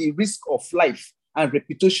freely run the risk of life and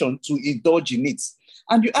reputation to indulge in it.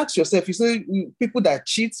 And you ask yourself, you say, people that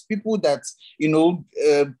cheat, people that,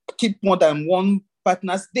 keep more than one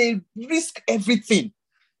partners, they risk everything.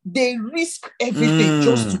 They risk everything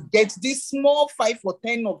just to get this small 5 or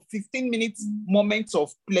 10 or 15 minutes moments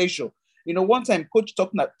of pleasure. One time Coach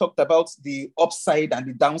talked about the upside and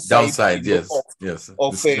the downside of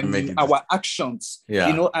our actions.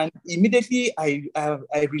 Yeah. And immediately I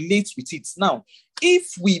relate with it. Now,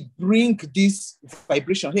 if we bring this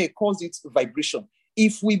vibration, he calls it vibration.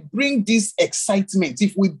 If we bring this excitement,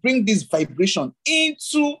 if we bring this vibration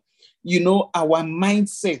into, our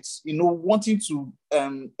mindset, wanting to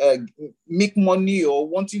make money or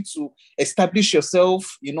wanting to establish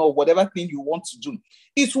yourself, whatever thing you want to do,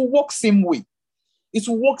 it will work same way. It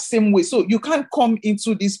will work same way. So you can't come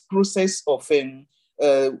into this process of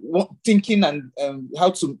thinking and how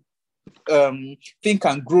to think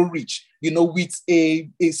and grow rich, with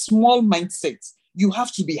a small mindset. You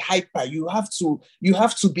have to be hyper. You have to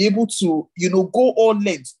be able to, go all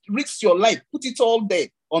lengths, risk your life, put it all there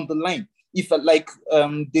on the line. If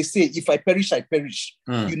they say, if I perish, I perish,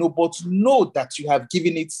 but know that you have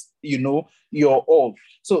given it, your all.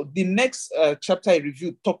 So the next chapter I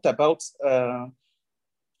reviewed talked about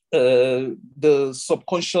the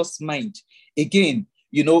subconscious mind. Again,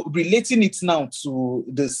 relating it now to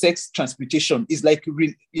the sex transmutation is like,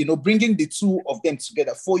 bringing the two of them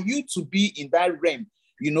together. For you to be in that realm,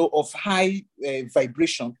 of high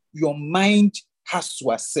vibration, your mind has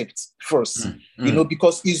to accept first,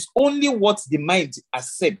 because it's only what the mind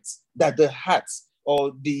accepts that the heart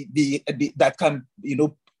or the that can,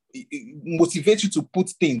 motivate you to put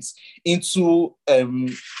things into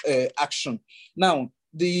action. Now,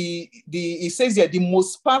 it says here, the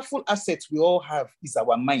most powerful asset we all have is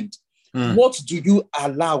our mind. What do you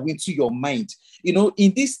allow into your mind?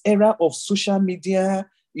 In this era of social media,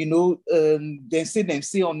 they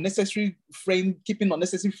say unnecessary keeping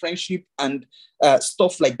unnecessary friendship and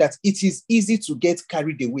stuff like that. It is easy to get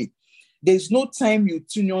carried away. There's no time you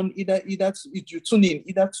tune in either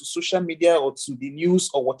to social media or to the news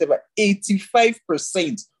or whatever.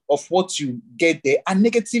 85% of what you get there are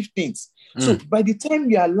negative things. So by the time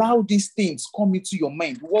you allow these things come into your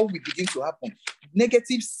mind, what will begin to happen?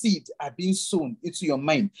 Negative seeds are being sown into your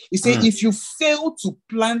mind. You say, if you fail to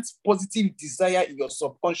plant positive desire in your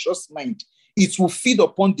subconscious mind, it will feed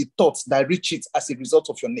upon the thoughts that reach it as a result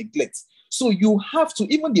of your neglect. So you have to,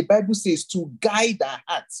 even the Bible says, to guide our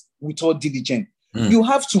hearts with all diligence. You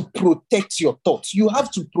have to protect your thoughts. You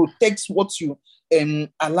have to protect what you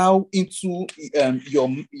allow into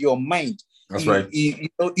your mind. That's right.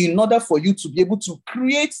 In order for you to be able to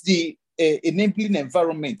create the enabling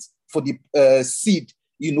environment for the seed,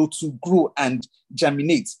 to grow and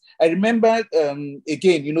germinate. I remember,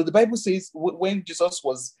 again, the Bible says when Jesus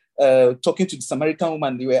was talking to the Samaritan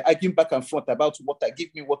woman, they were arguing back and forth about water.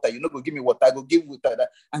 Give me water. Go give me water. I go give water.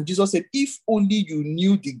 And Jesus said, if only you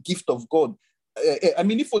knew the gift of God.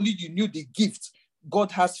 If only you knew the gift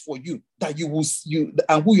God has for you, that you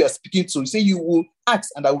and who you are speaking to. You say you will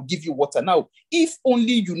ask and I will give you water. Now, if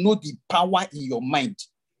only you know the power in your mind,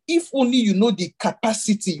 if only you know the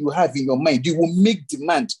capacity you have in your mind, you will make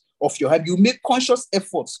demand of your heart. You make conscious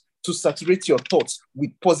efforts to saturate your thoughts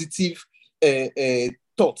with positive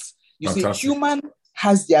thoughts. You see, human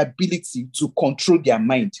has the ability to control their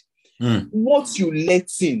mind. What you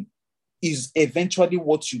let in is eventually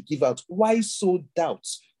what you give out. Why so doubt?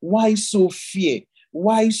 Why so fear?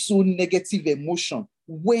 Why so negative emotion?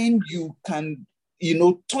 When you can,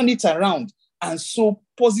 turn it around and so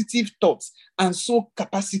positive thoughts and so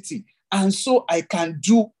capacity and so I can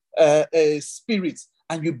do spirit,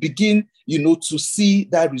 and you begin, to see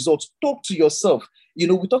that result. Talk to yourself. We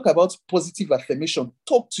talk about positive affirmation.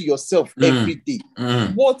 Talk to yourself every day.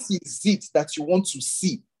 What is it that you want to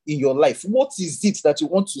see in your life? What is it that you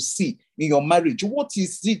want to see in your marriage? What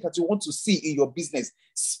is it that you want to see in your business?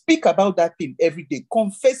 Speak about that thing every day.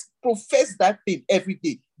 Profess that thing every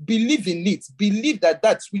day. Believe in it. Believe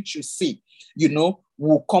that which you say,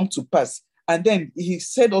 will come to pass. And then he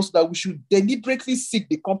said also that we should deliberately seek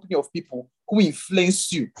the company of people who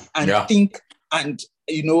influence you and think and,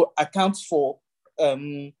 account for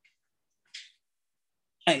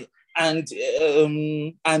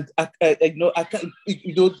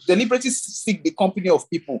deliberately seek the company of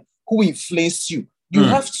people who influence you. You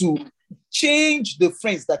have to change the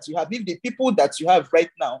friends that you have. If the people that you have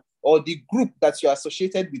right now or the group that you are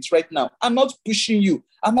associated with right now are not pushing you,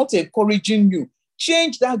 are not encouraging you,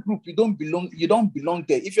 change that group. You don't belong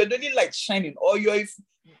there. If you're doing light shining, or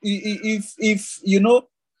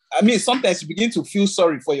sometimes you begin to feel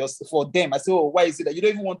sorry for them. I say, oh, why is it that you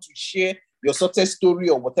don't even want to share your success story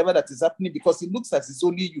or whatever that is happening, because it looks as it's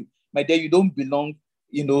only you? My dear, you don't belong,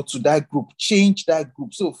 to that group. Change that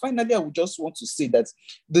group. So finally, I would just want to say that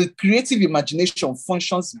the creative imagination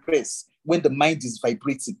functions best when the mind is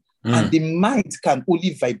vibrating. And the mind can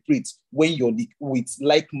only vibrate when you're with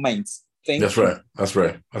like minds. That's right. That's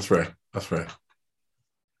right.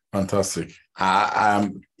 Fantastic.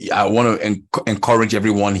 I want to encourage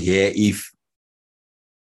everyone here, if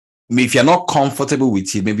you're not comfortable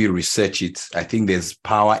with it, maybe research it. I think there's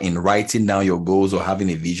power in writing down your goals or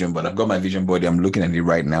having a vision. But I've got my vision board. I'm looking at it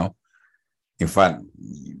right now. In fact,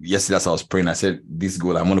 yesterday as I was praying, I said, this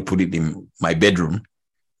goal, I'm going to put it in my bedroom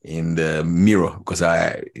in the mirror, because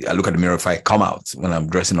I look at the mirror if I come out when I'm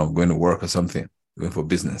dressing up, going to work or something, going for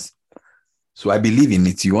business. So I believe in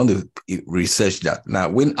it. You want to research that. Now,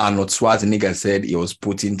 when Arnold Schwarzenegger said he was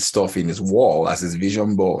putting stuff in his wall as his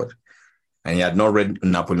vision board, and he had not read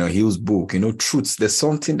Napoleon Hill's book, truths, there's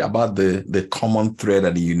something about the common thread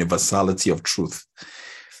and the universality of truth.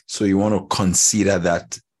 So you want to consider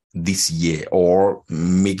that this year, or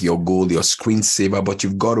make your goal your screensaver, but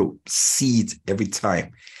you've got to see it every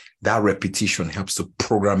time. That repetition helps to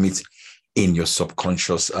program it in your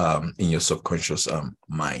subconscious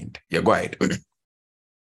mind. Yeah, go ahead.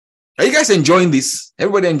 Are you guys enjoying this?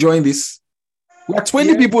 Everybody enjoying this? We are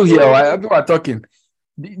 20 people here, right? People are talking.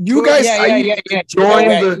 You guys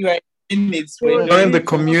enjoying the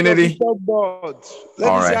community? All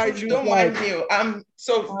right. Don't mind me.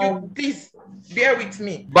 Please bear with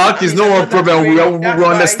me. But it's no problem. We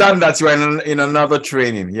understand that you're in another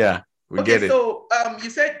training. Yeah. We get it. So you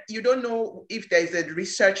said you don't know if there's a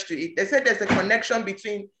research to it. They said there's a connection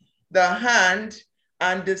between the hand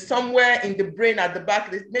and somewhere in the brain at the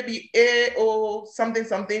back. Maybe A-O something.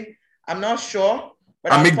 I'm not sure.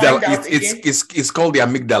 But amygdala. It's called the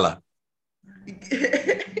amygdala.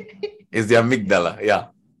 It's the amygdala. Yeah.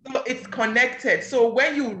 So it's connected. So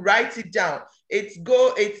when you write it down, it's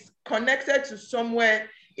connected to somewhere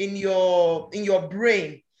in your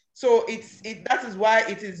brain. So that is why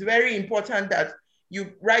it is very important that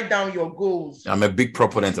you write down your goals. I'm a big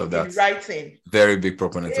proponent of that. Writing. Very big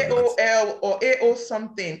proponent of that. AOL or AO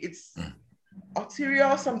something. It's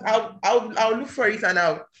arterial something. I'll look for it and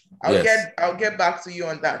I'll get back to you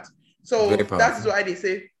on that. So that's why they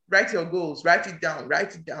say write your goals, write it down.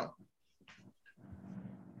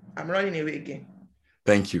 I'm running away again.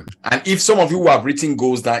 Thank you. And if some of you who have written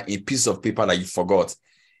goals down in a piece of paper that you forgot,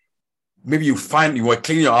 maybe you were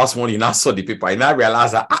cleaning your house one, you now saw the paper, and now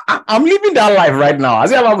realize that I'm living that life right now.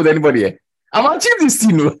 Has it ever happened with anybody here? I'm achieving this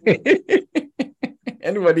thing.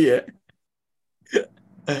 Anybody here?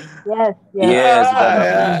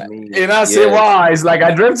 Yes. And I say, wow, it's like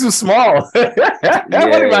I dreamt too small. What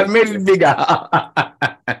if I made it bigger?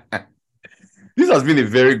 This has been a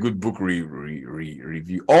very good book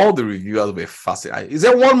review. All the reviewers were fascinated. Is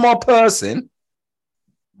there one more person?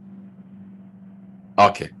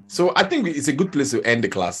 Okay. So I think it's a good place to end the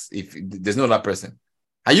class if there's no other person.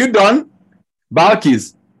 Are you done?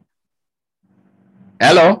 Balkis?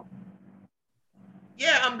 Hello?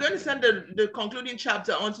 Yeah, I'm going to send the concluding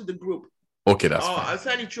chapter onto the group. Okay, that's fine. I'll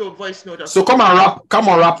send it through a voice note. So come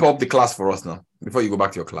on, wrap up the class for us now before you go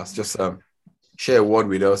back to your class. Just share a word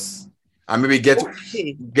with us and maybe get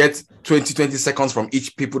 20 seconds from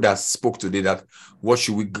each people that spoke today. That what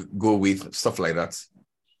should we go with, stuff like that.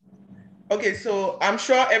 Okay, so I'm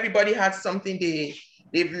sure everybody has something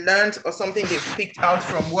they've learned or something they've picked out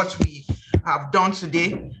from what we have done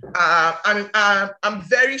today. I'm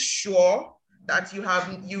very sure that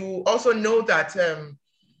you also know that a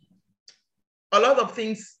lot of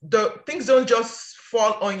things don't just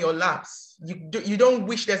fall on your laps. You don't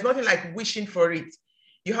wish. There's nothing like wishing for it.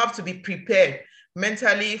 You have to be prepared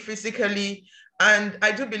mentally, physically, and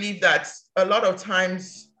I do believe that a lot of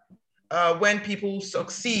times when people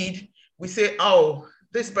succeed, we say, oh,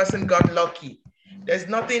 this person got lucky. There's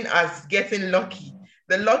nothing as getting lucky.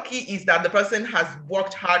 The lucky is that the person has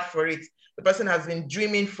worked hard for it. The person has been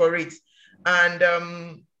dreaming for it. And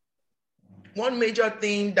one major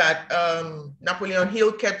thing that Napoleon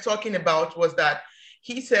Hill kept talking about was that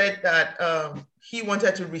he said that he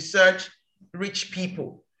wanted to research rich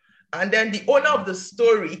people. And then the owner of the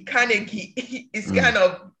story, Carnegie, is kind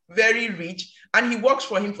of very rich, and he works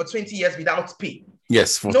for him for 20 years without pay.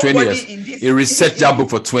 Yes, for 20 years. He researched that book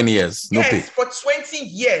for 20 years. No pay. For 20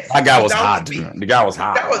 years. That guy was hard. The guy was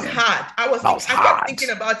hard. That was hard. I kept thinking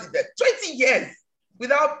about it. 20 years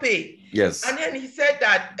without pay. Yes. And then he said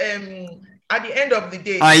that at the end of the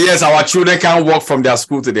day. And yes, our children can't walk from their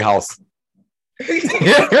school to the house.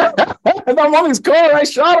 My mom is calling. Right?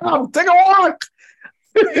 Shut up. Take a walk.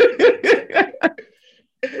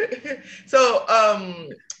 So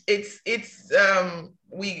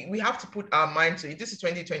we have to put our mind to it. This is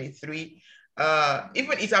 2023.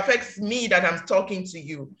 Even it affects me that I'm talking to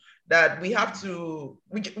you, that we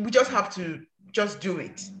just have to just do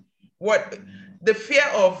it. The fear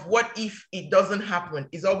of what if it doesn't happen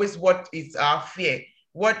is always what is our fear.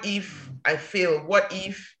 What if I fail? What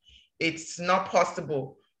if it's not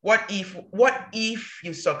possible? What if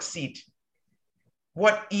you succeed?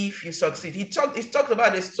 What if you succeed? He talked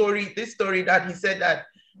about this story that he said that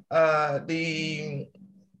the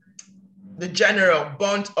general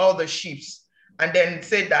burnt all the ships and then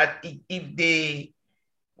said that if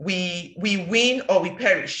we win or we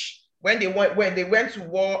perish. When they went to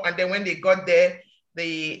war, and then when they got there,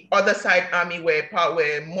 the other side army were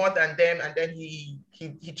more than them, and then he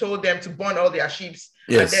he told them to burn all their sheep.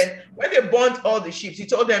 Yes. And then when they burnt all the sheep, he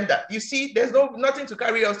told them that, you see, there's nothing to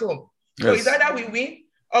carry us home. So it's either we win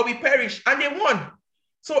or we perish, and they won.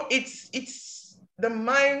 So it's the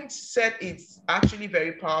mindset is actually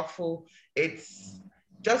very powerful. It's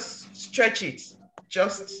just stretch it.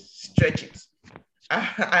 I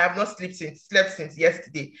have not slept since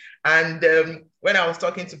yesterday. And when I was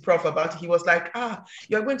talking to Prof about it, he was like,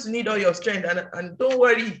 you're going to need all your strength, and don't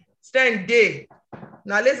worry, stand day.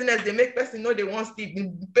 Now laziness, they make person know they won't sleep.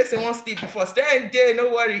 Person won't sleep before. Stand day,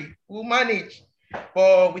 no worry, we'll manage.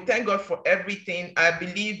 But we thank God for everything. I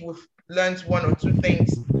believe we've learned one or two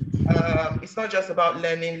things. It's not just about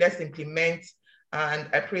learning, let's implement. And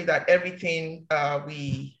I pray that everything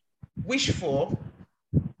we wish for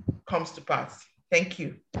comes to pass. Thank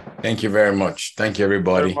you. Thank you very much. Thank you,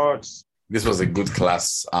 everybody. This was a good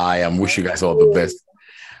class. I wish you guys all the best.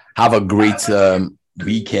 Have a great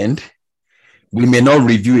weekend. We may not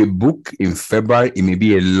review a book in February. It may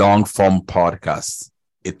be a long form podcast,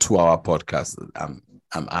 a 2-hour podcast.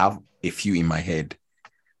 I have a few in my head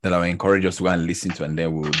that I will encourage us to go and listen to, and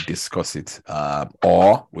then we'll discuss it.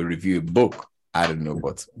 Or we'll review a book. I don't know,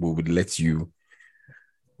 but we'll let you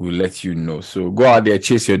know. So go out there,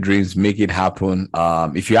 chase your dreams, make it happen.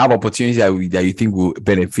 If you have opportunities that you think will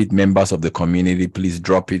benefit members of the community, please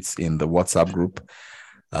drop it in the WhatsApp group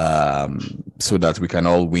so that we can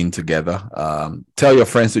all win together. Tell your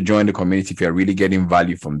friends to join the community if you're really getting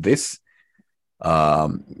value from this.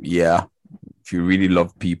 If you really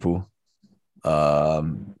love people,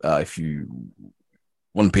 if you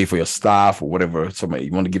want to pay for your staff or whatever,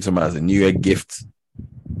 you want to give someone as a New Year gift,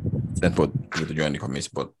 then put you to join the community.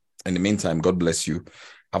 But in the meantime, God bless you.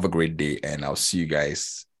 Have a great day, and I'll see you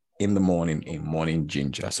guys in the morning in Morning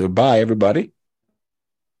Ginger. So bye, everybody.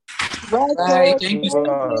 Bye. Thank you.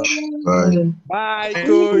 Bye. Bye.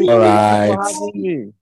 Bye. All right.